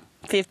don't know,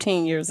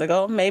 15 years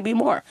ago, maybe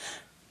more.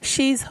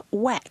 She's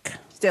whack.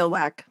 Still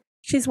whack.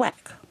 She's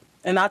whack.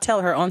 And I'll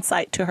tell her on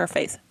sight to her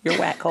face, you're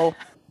whack, ho.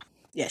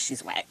 Yeah,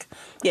 she's whack.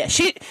 Yeah,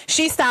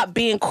 she stopped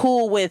being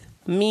cool with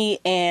me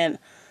and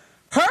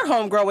her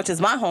homegirl, which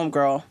is my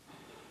homegirl,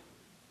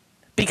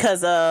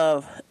 because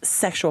of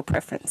sexual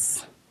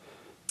preference.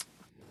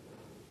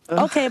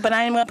 Okay, but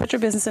I ain't gonna put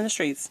your business in the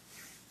streets.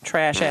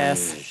 Trash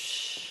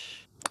ass.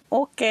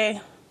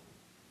 Okay.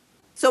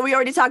 So we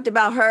already talked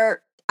about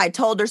her. I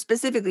told her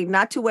specifically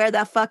not to wear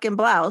that fucking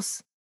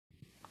blouse.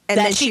 And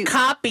that then she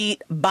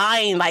copied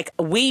buying like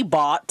we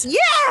bought.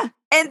 Yeah.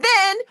 And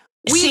then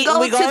we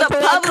go to the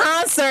public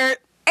concert.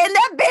 And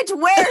that bitch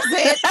wears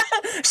it.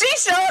 She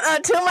showed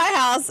up to my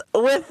house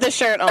with the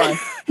shirt on.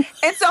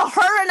 And so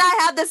her and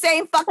I have the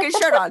same fucking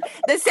shirt on.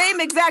 The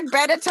same exact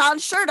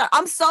Benetton shirt on.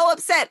 I'm so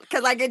upset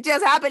because like it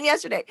just happened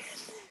yesterday.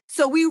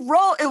 So we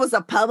roll. It was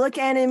a Public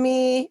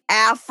Enemy,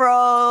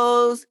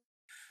 afros.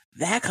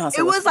 That concert.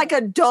 It was like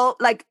a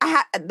dope, like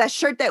I had that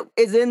shirt that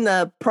is in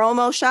the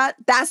promo shot.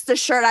 That's the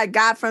shirt I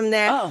got from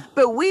there. Oh.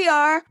 But we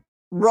are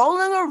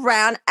rolling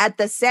around at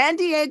the San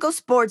Diego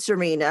Sports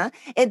Arena,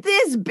 and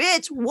this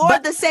bitch wore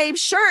the same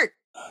shirt.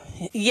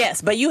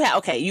 Yes, but you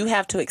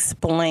have to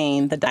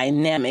explain the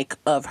dynamic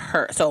of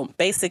her. So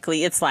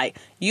basically, it's like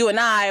you and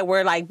I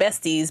were like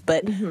besties,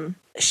 but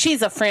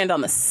she's a friend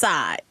on the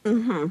side.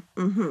 But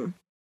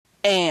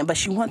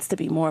she wants to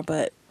be more,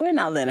 but we're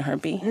not letting her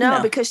be.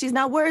 No, because she's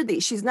not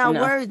worthy. She's not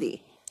worthy.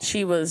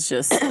 She was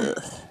just.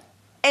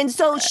 And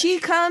so she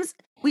comes.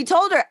 I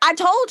told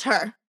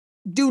her,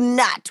 do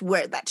not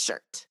wear that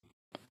shirt.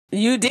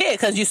 You did,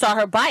 because you saw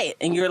her buy it,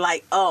 and you're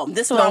like, oh,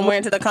 this is what I'm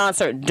wearing to the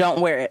concert. Don't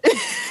wear it.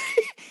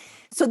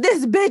 So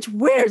this bitch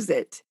wears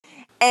it,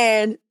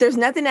 and there's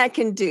nothing I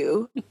can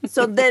do.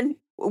 So then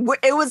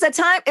it was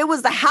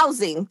the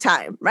housing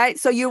time, right?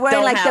 So you're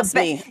wearing don't house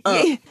me.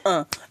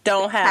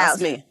 Don't house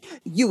me.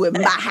 You in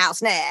my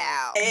house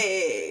now.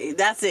 Hey,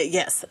 that's it.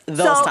 Yes,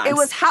 those times. It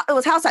was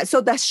house time.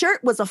 So the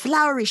shirt was a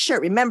flowery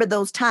shirt. Remember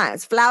those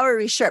times?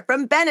 Flowery shirt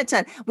from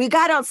Benetton. We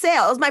got on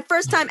sale. It was my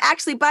first time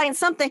actually buying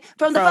something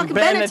from the fucking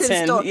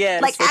Benetton store.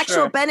 Yes, like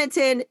actual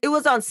Benetton. It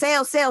was on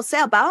sale.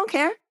 But I don't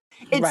care.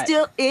 It's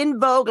still in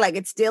vogue, like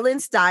it's still in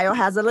style,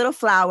 has a little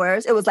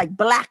flowers. It was like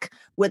black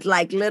with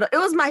like little,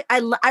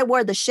 I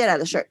wore the shit out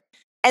of the shirt.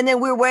 And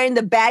then we were wearing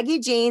the baggy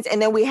jeans,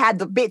 and then we had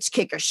the bitch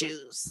kicker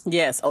shoes.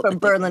 Yes. From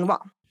Berlin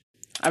Wall.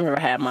 I remember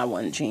I had my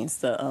one jeans,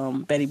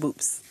 the Betty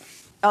Boops.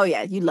 Oh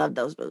yeah, you love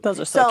those boots.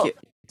 Those are so cute.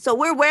 So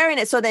we're wearing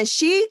it. So then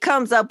she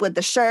comes up with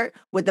the shirt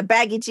with the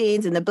baggy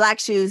jeans and the black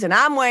shoes, and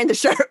I'm wearing the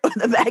shirt with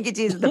the baggy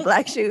jeans and the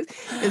black shoes.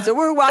 And so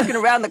we're walking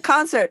around the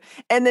concert,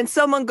 and then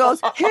someone goes,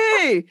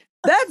 hey,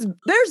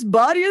 there's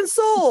Body and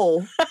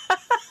Soul.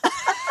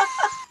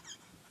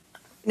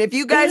 And if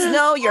you guys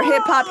know your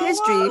hip hop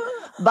history,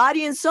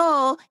 Body and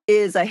Soul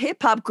is a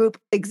hip hop group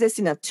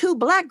existing of two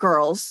black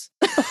girls.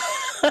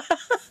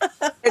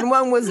 And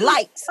one was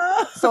light.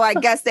 So I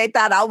guess they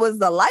thought I was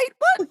the light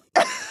one.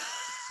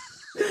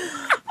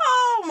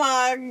 Oh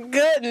my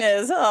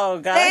goodness. Oh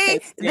God.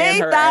 They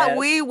thought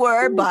we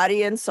were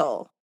Body and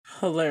Soul.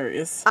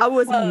 Hilarious. I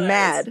was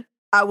mad.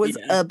 I was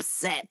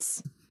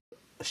upset.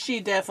 She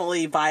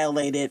definitely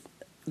violated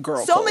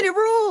girl so code. many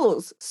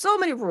rules. So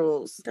many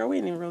rules. Girl, we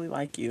didn't even really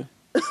like you.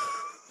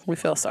 We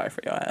feel sorry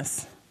for your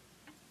ass.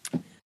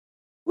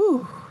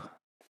 Woo.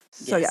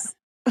 So yes.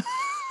 Yeah.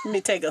 Let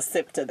me take a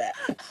sip to that.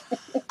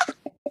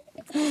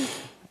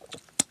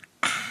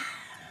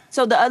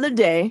 So the other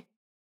day,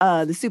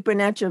 the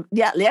Supernatural,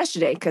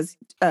 yesterday, because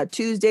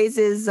Tuesdays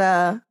is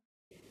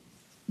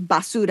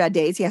basura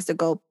days. He has to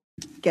go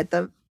get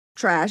the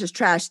trash. It's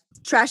trash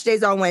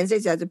days on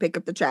Wednesdays. He has to pick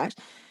up the trash.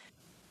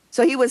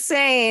 So he was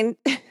saying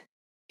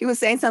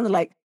something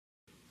like,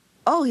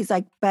 "Oh, he's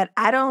like, but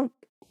I don't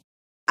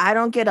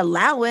get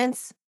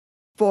allowance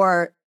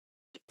for,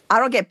 I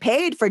don't get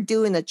paid for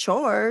doing the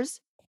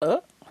chores."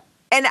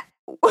 And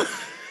me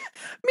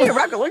and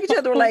Rocco look at each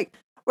other.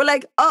 We're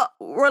like,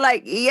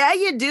 yeah,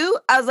 you do.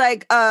 I was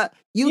like,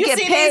 you get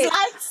paid.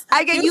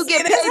 You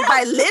get paid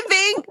by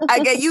living.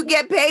 You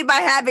get paid by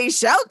having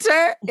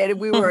shelter. And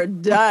we were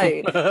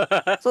dying.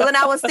 So then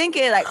I was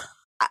thinking, like,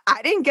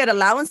 I didn't get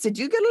allowance. Did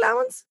you get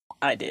allowance?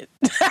 I did.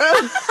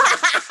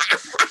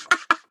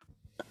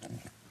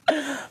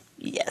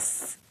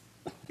 Yes.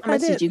 How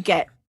much did you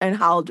get? And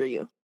how old are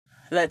you?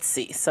 Let's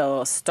see.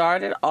 So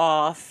started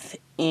off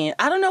in,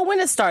 I don't know when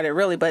it started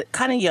really, but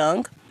kind of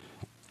young.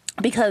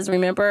 Because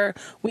remember,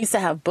 we used to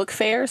have book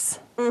fairs.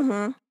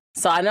 Mm-hmm.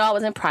 So I know I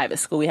was in private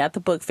school. We had the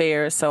book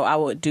fairs, so I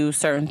would do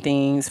certain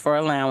things for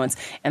allowance.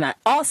 And I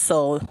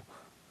also,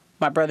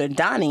 my brother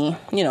Donnie,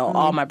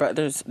 all my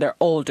brothers, they're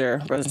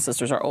older. Brothers and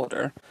sisters are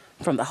older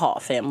from the Hall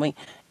family.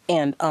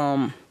 And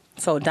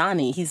so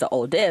Donnie, he's the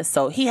oldest,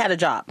 so he had a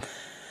job.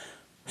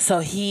 So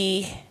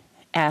he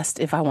asked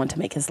if I wanted to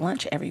make his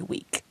lunch every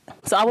week.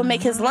 So I would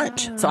make his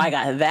lunch. So I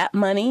got that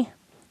money.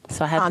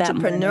 So I had that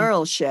money.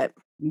 Entrepreneurial shit.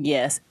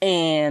 Yes.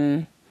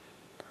 And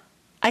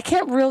I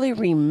can't really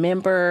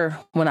remember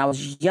when I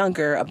was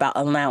younger about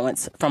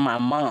allowance from my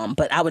mom,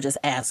 but I would just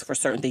ask for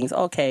certain things.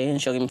 Okay.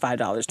 And she'll give me $5,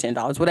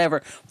 $10,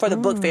 whatever. For the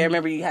book fair,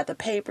 remember you had the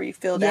paper you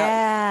filled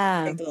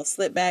out. Take the little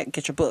slip back,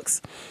 get your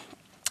books.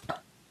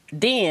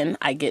 Then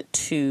I get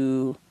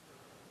to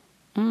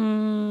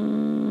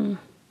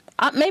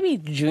maybe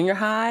junior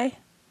high,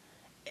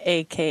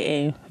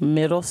 a.k.a.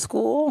 middle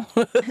school.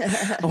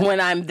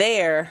 When I'm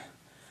there,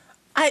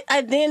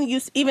 I then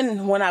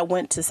even when I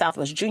went to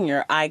Southwest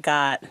Junior, I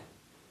got,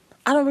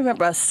 I don't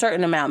remember, a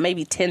certain amount,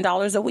 maybe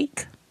 $10 a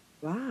week.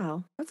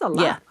 Wow. That's a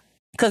lot. Yeah.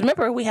 Because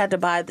remember, we had to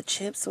buy the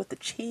chips with the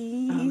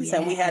cheese.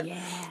 And we had,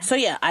 so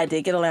yeah, I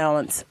did get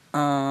allowance.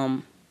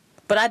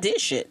 But I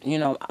did shit.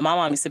 My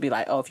mom used to be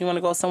like, oh, if you want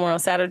to go somewhere on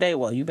Saturday,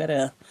 well, you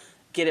better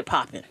get it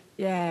popping.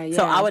 Yeah.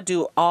 So I would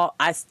do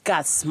I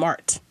got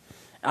smart.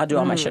 I'll do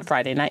all my shit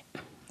Friday night.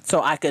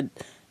 So I could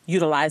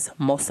utilize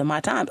most of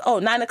my time. Oh,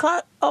 9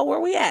 o'clock? Oh, where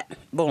we at?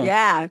 Boom.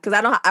 Yeah, because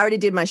I already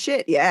did my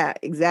shit. Yeah,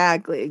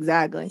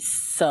 exactly.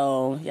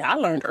 So, yeah, I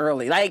learned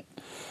early. Like,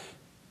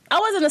 I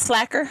wasn't a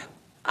slacker.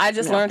 I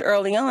just learned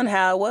early on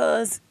how it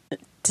was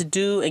to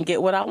do and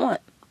get what I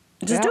want.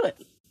 Just do it.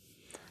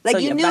 Like, so,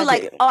 you knew,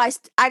 like,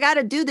 I got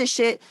to do this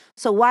shit,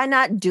 so why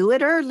not do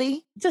it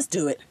early? Just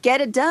do it.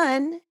 Get it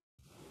done.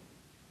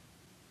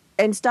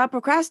 And stop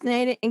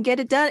procrastinating and get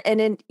it done. And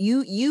then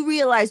you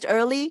realized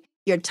early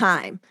your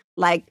time.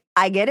 Like,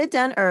 I get it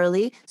done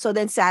early. So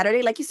then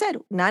Saturday, like you said,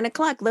 9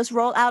 o'clock, let's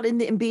roll out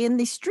and be in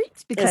these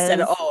streets. Because instead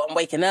of, I'm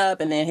waking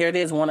up and then here it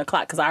is 1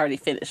 o'clock because I already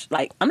finished.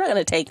 Like, I'm not going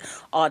to take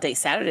all day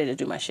Saturday to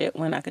do my shit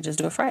when I could just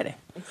do it Friday.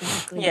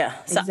 Exactly. Yeah.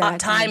 So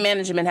time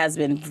management has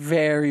been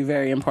very,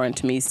 very important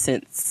to me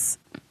since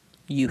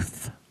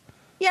youth.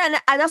 Yeah,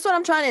 and that's what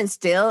I'm trying to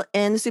instill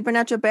in the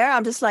Supernatural Bear.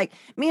 I'm just like,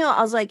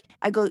 I was like,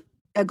 I go,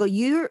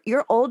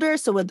 you're older,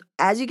 so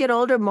as you get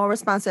older, more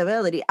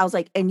responsibility. I was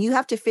like, and you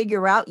have to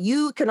figure out,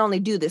 you can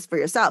only do this for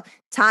yourself.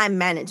 Time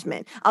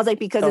management. I was like,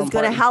 because it's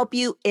going to help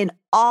you in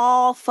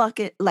all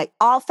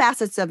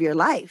facets of your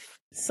life.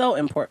 So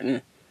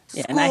important.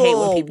 Yeah, School, and I hate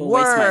when people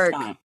waste my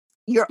time.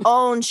 Your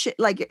own shit,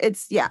 like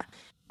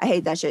I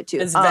hate that shit too.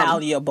 It's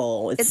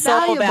valuable. It's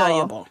so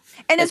valuable.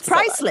 And it's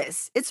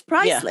priceless. It's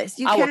priceless.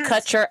 Yeah. I will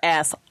cut your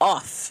ass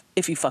off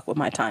if you fuck with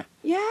my time.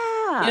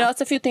 Yeah.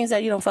 It's a few things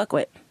that you don't fuck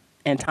with.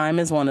 And time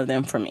is one of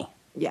them for me.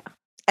 Yeah.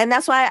 And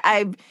that's why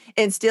I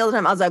instilled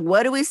him. I was like,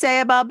 what do we say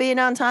about being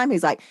on time?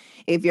 He's like,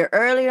 if you're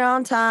early, you're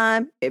on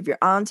time. If you're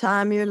on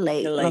time, you're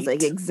late. I was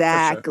like,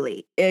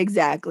 exactly. Sure.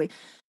 Exactly.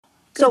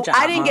 So job,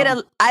 I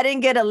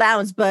didn't get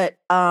allowance, but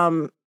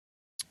my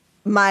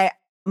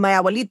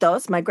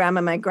abuelitos, my grandma,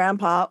 my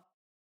grandpa,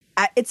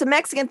 it's a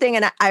Mexican thing,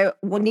 and I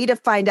will need to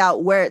find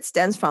out where it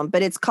stems from,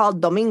 but it's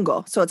called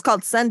Domingo. So it's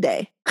called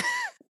Sunday.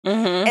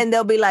 Mm-hmm. And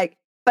they'll be like,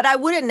 but I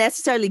wouldn't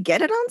necessarily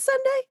get it on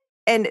Sunday.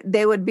 And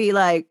they would be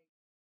like,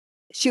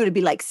 she would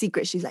be like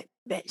secret. She's like,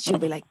 she'll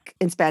be like,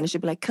 in Spanish,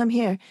 she'll be like, come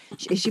here.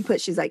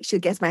 She'll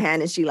guess my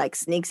hand and she like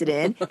sneaks it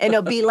in. And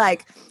it'll be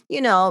like,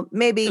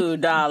 maybe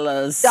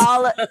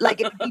 $2.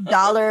 Like it'd be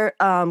dollar,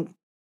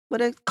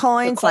 what are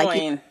coins? The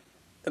coin.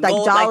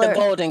 Like the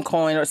golden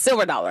coin or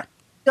silver dollar,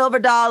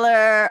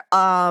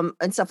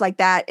 and stuff like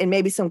that. And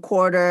maybe some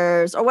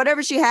quarters or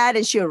whatever she had.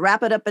 And she would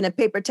wrap it up in a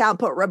paper towel,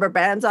 put rubber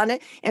bands on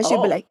it. And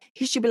she'd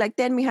be like,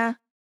 ten, mija.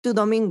 Tu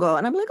domingo.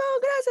 And I'm like,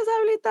 oh, gracias,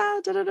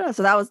 abuelita. Da, da, da.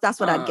 So that's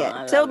what I'd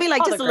get. So it'll be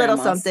like just a little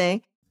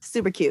something.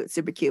 Super cute,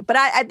 super cute. But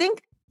I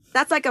think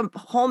that's like a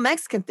whole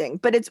Mexican thing.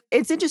 But it's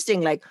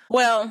interesting. Like,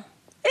 well,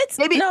 it's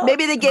maybe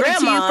they give it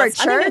to you for church.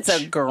 I think it's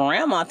a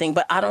grandma thing,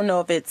 but I don't know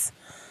if it's.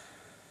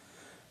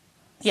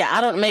 Yeah, I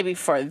don't. Maybe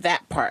for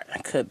that part,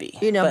 it could be.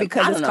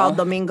 Because it's called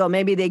Domingo.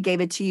 Maybe they gave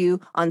it to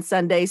you on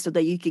Sunday so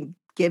that you can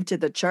give to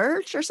the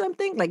church or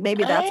something. Like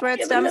maybe that's where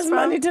it stems from.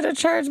 Money to the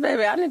church,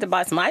 baby. I need to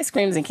buy some ice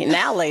creams and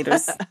now later.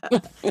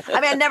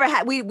 I never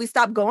had. We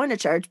stopped going to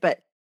church, but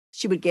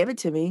she would give it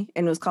to me,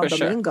 and it was called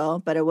Domingo,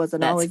 but it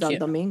wasn't always on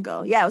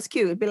Domingo. Yeah, it was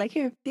cute. It'd be like,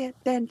 here, then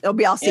it'll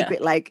be all secret.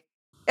 Yeah. Like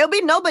it'll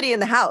be nobody in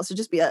the house. It'll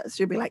just be us.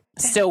 She'll be like,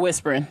 still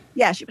whispering.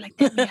 Yeah, she'd be like,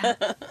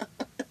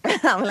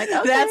 I'm like,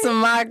 okay. That's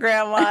my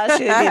grandma.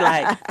 She'd be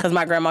like, because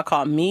my grandma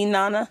called me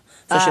Nana,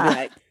 so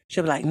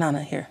she'll be like,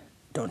 Nana, here,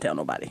 don't tell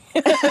nobody.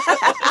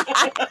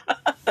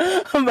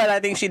 But I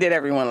think she did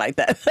everyone like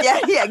that.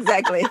 Yeah,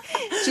 exactly.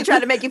 She tried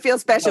to make you feel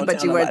special,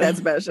 but you weren't that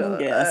special.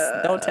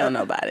 Yes, don't tell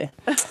nobody.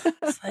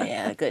 So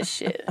yeah, good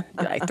shit.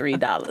 Like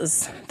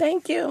 $3.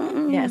 Thank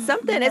you. Yeah,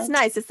 something. It's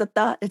nice. It's a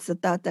thought. It's a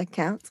thought that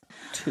counts.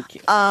 Too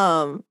cute.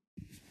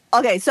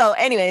 Okay, so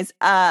anyways,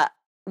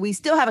 we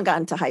still haven't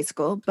gotten to high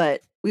school,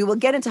 but we will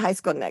get into high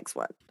school next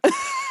one.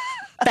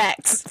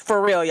 Facts.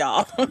 For real,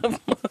 y'all.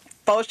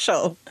 For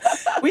sure.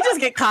 We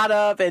just get caught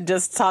up and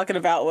just talking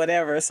about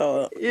whatever.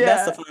 So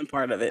that's the fun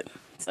part of it.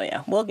 So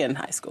yeah, we'll get in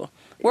high school.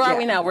 Where are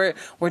we now?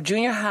 We're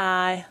junior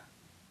high.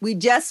 We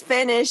just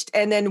finished,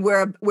 and then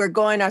we're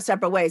going our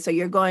separate ways. So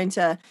you're going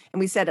to, and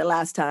we said it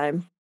last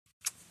time.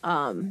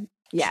 Chula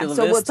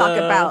so we'll talk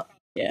about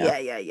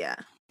yeah.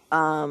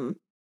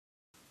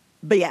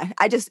 But yeah,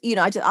 I just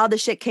all the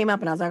shit came up,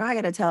 and I was like, I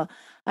gotta tell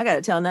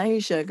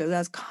Naisha because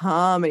that's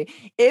comedy.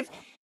 If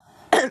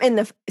in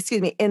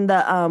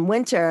the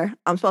winter,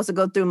 I'm supposed to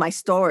go through my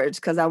storage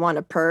because I want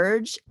to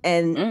purge,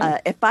 and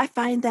if I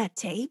find that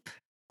tape,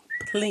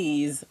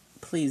 please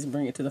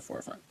bring it to the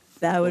forefront.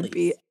 That would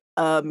be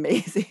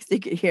amazing. So you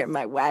could hear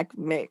my whack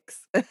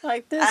mix.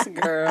 Like this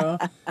girl.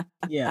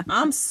 Yeah,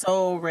 I'm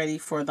so ready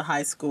for the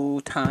high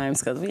school times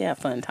because we have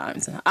fun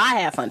times. I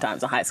have fun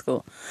times in high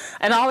school,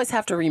 and I always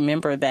have to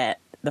remember that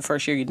the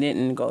first year you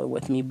didn't go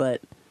with me,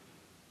 but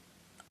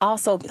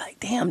also be like,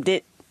 damn,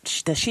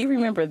 does she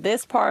remember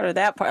this part or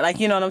that part? Like,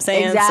 you know what I'm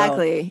saying?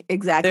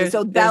 Exactly.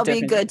 So that'll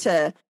be good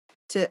to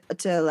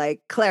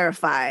like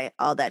clarify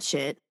all that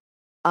shit.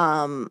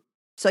 So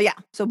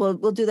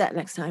we'll do that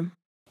next time.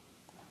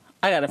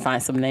 I gotta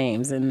find some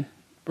names and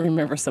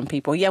remember some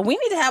people. Yeah, we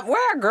need to have,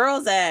 where are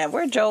girls at?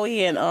 Where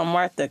Joey and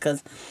Martha?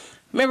 Because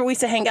remember we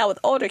used to hang out with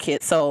older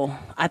kids, so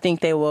I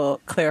think they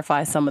will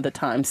clarify some of the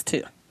times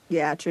too.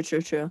 Yeah,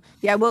 true.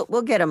 Yeah,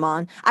 we'll get them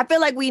on. I feel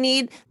like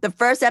the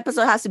first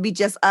episode has to be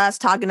just us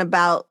talking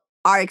about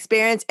our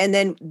experience, and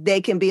then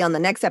they can be on the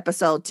next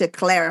episode to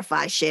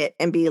clarify shit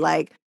and be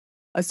like,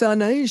 I saw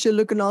Naisha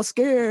looking all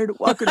scared,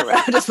 walking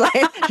around, just like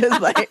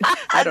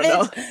I don't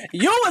know.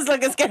 You was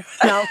looking scared.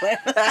 No,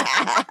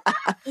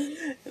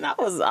 and I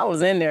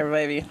was in there,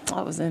 baby.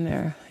 I was in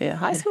there. Yeah,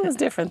 high school was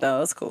different though.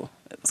 It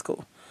was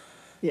cool.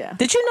 Yeah.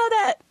 Did you know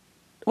that?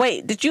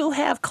 Wait, did you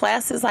have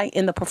classes like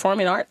in the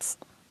performing arts?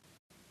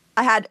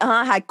 I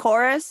had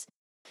chorus,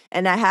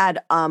 and I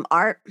had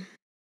art.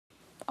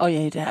 Oh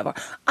yeah, you did have art.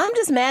 I'm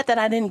just mad that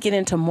I didn't get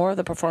into more of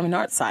the performing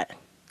arts side.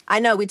 I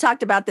know we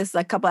talked about this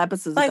a couple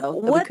episodes ago.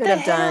 What we could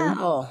have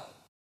done?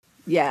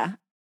 Yeah,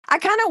 I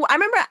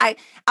remember I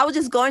was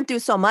just going through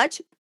so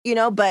much,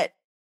 but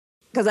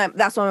because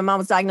that's when my mom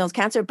was diagnosed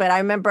cancer. But I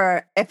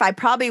remember if I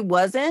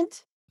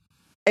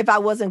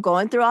wasn't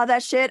going through all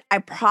that shit, I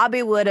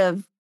probably would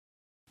have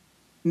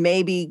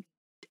maybe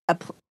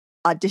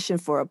auditioned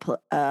for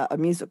a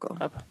musical.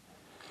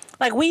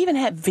 Like we even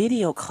had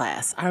video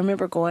class. I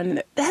remember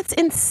going. That's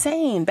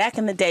insane. Back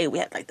in the day, we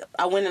had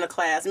I went in a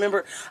class.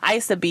 Remember, I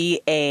used to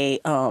be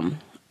a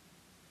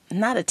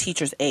not a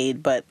teacher's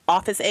aide, but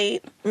office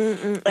aide,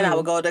 and I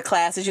would go to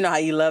classes. You know how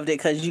you loved it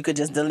because you could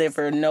just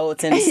deliver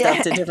notes and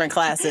stuff to different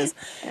classes.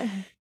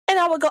 And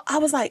I would go. I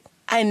was like,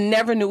 I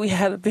never knew we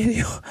had a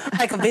video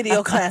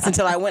class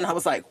until I went. I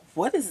was like,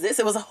 what is this?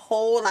 It was a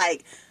whole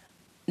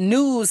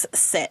news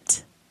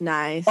set.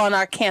 Nice. On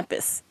our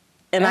campus.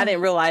 And I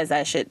didn't realize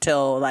that shit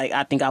till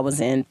I think I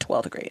was in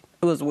 12th grade.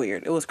 It was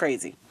weird. It was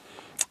crazy.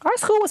 Our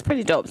school was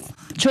pretty dope.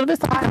 Chula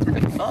Vista High.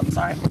 Oh,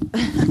 sorry.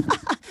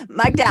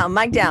 Mic down.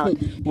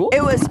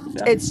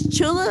 It's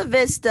Chula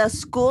Vista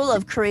School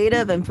of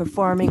Creative and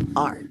Performing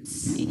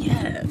Arts.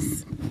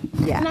 Yes.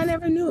 Yeah. And I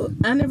never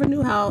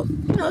knew how,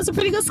 it's a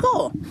pretty good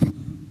school.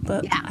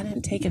 But I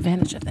didn't take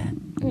advantage of that.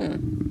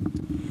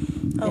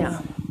 Oh,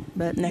 yeah.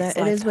 But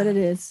it is what it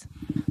is.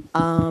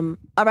 All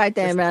right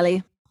then,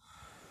 Relly.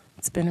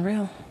 It's been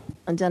real.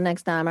 Until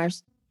next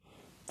timers.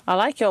 I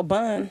like your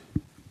bun.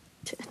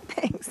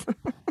 Thanks.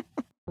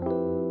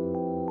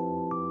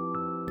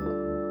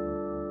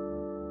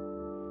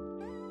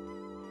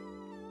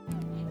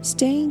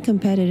 Staying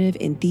competitive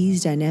in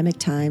these dynamic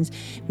times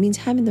means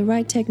having the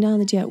right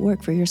technology at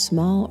work for your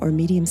small or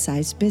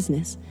medium-sized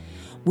business.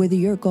 Whether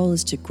your goal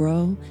is to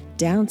grow,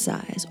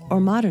 downsize, or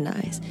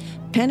modernize,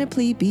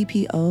 Panoply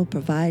BPO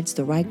provides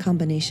the right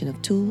combination of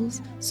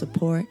tools,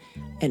 support,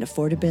 and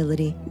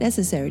affordability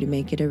necessary to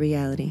make it a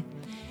reality.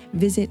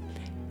 Visit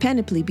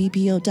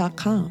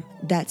panoplybpo.com.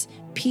 That's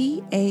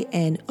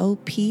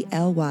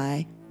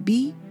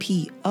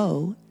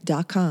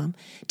PANOPLYBPO.com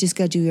to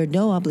schedule your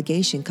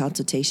no-obligation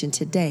consultation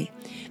today.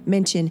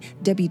 Mention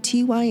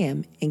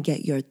WTYM and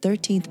get your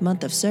 13th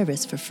month of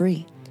service for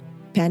free.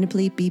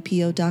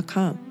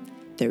 PanoplyBPO.com.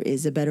 There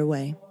is a better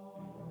way.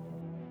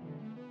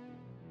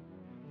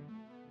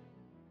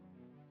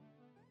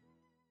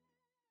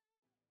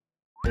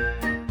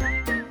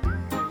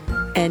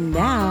 And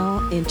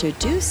now,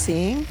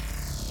 introducing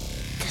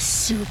the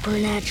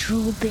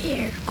Supernatural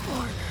Bear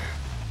Corner.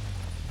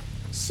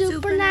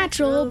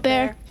 Supernatural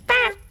Bear.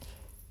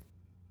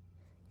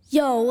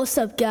 Yo, what's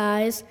up,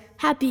 guys?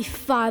 Happy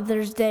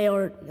Father's Day,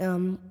 or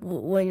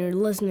when you're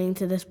listening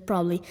to this,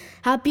 probably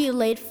happy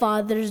late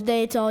Father's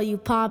Day to all you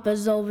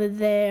papas over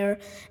there.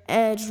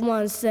 And I just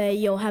want to say,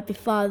 yo, happy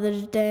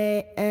Father's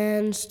Day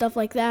and stuff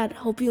like that.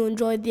 Hope you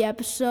enjoyed the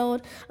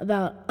episode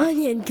about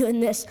onion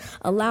goodness,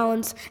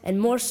 allowance, and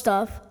more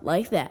stuff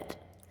like that.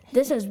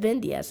 This has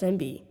been the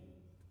SMB.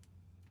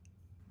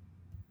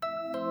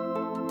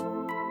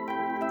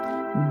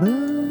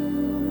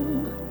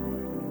 Boom.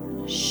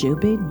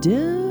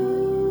 Shooby-doo.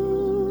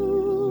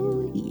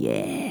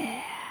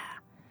 Yeah.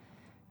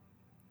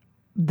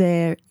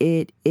 There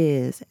it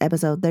is.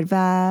 Episode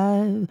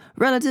 35.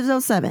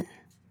 Relatives 07.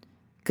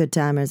 Good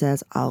timers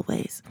as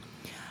always.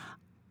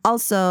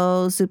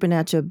 Also,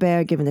 Supernatural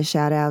Bear giving the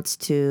shout outs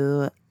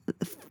to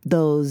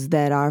those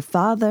that are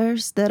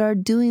fathers that are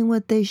doing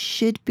what they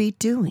should be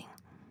doing.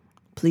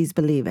 Please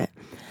believe it.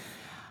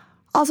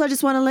 Also, I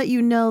just want to let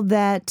you know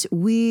that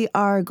we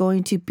are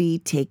going to be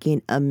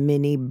taking a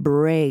mini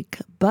break,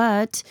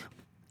 but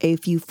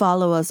if you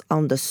follow us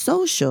on the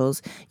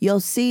socials,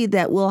 you'll see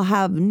that we'll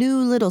have new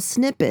little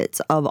snippets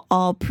of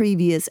all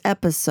previous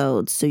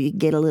episodes so you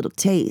get a little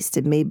taste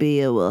and maybe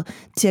it will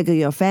tickle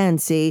your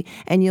fancy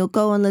and you'll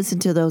go and listen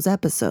to those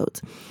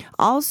episodes.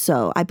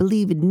 Also, I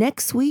believe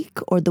next week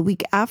or the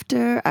week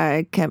after,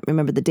 I can't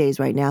remember the days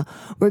right now,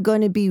 we're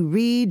going to be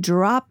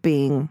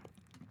re-dropping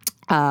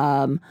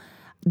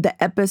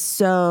the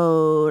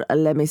episode,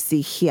 let me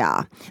see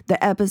here,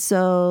 the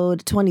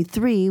episode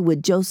 23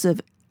 with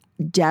Joseph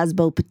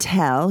Jasbo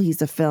Patel.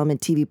 He's a film and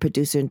TV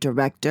producer and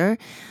director,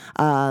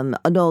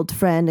 an old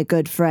friend, a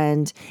good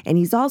friend, and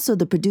he's also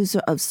the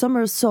producer of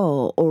Summer of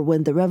Soul, or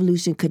When the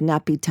Revolution Could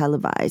Not Be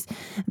Televised,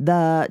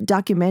 the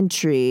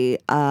documentary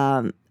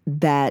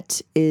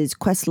that is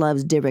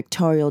Questlove's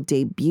directorial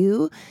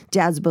debut.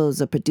 Jasbo's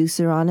a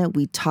producer on it.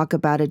 We talk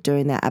about it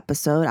during that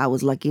episode. I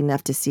was lucky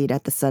enough to see it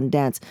at the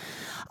Sundance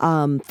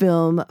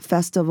Film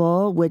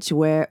Festival,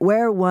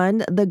 where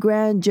won the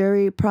Grand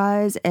Jury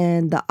Prize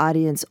and the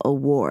Audience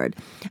Award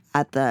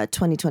at the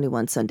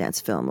 2021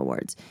 Sundance Film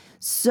Awards.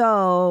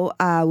 So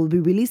we'll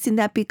be releasing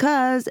that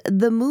because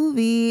the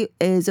movie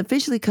is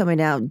officially coming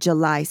out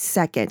July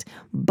 2nd,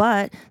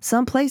 but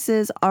some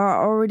places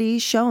are already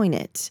showing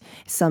it.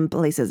 Some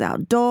places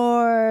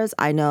outdoors.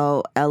 I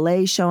know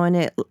LA showing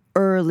it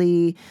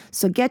early.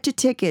 So get your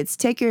tickets.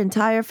 Take your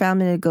entire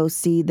family to go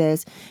see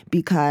this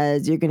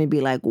because you're going to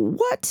be like,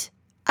 what?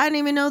 I didn't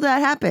even know that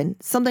happened.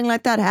 Something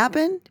like that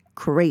happened?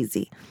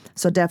 Crazy.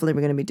 So definitely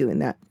we're going to be doing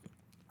that.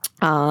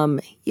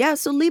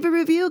 So leave a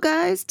review,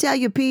 guys. Tell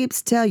your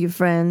peeps, tell your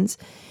friends,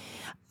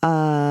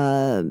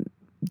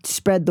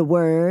 spread the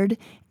word.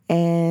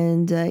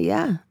 And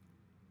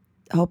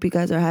hope you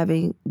guys are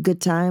having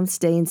good times,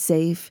 staying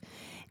safe,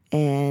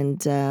 and,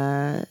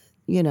 don't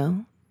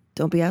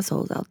be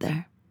assholes out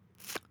there.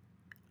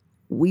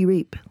 We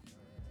reap.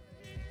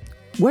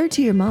 Word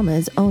to Your Mama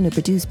is owned and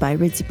produced by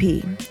Ritzy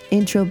P.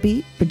 Intro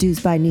beat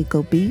produced by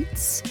Nico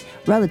Beats.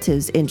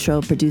 Relatives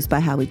intro produced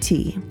by Howie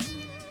T.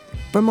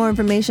 For more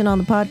information on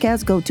the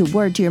podcast, go to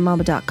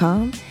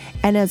wordtoyourmama.com.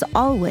 And as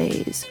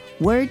always,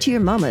 Word to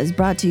Your Mama is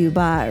brought to you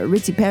by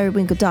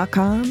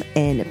ritzyperiwinkle.com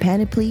and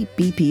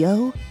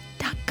PanoplyBPO.com.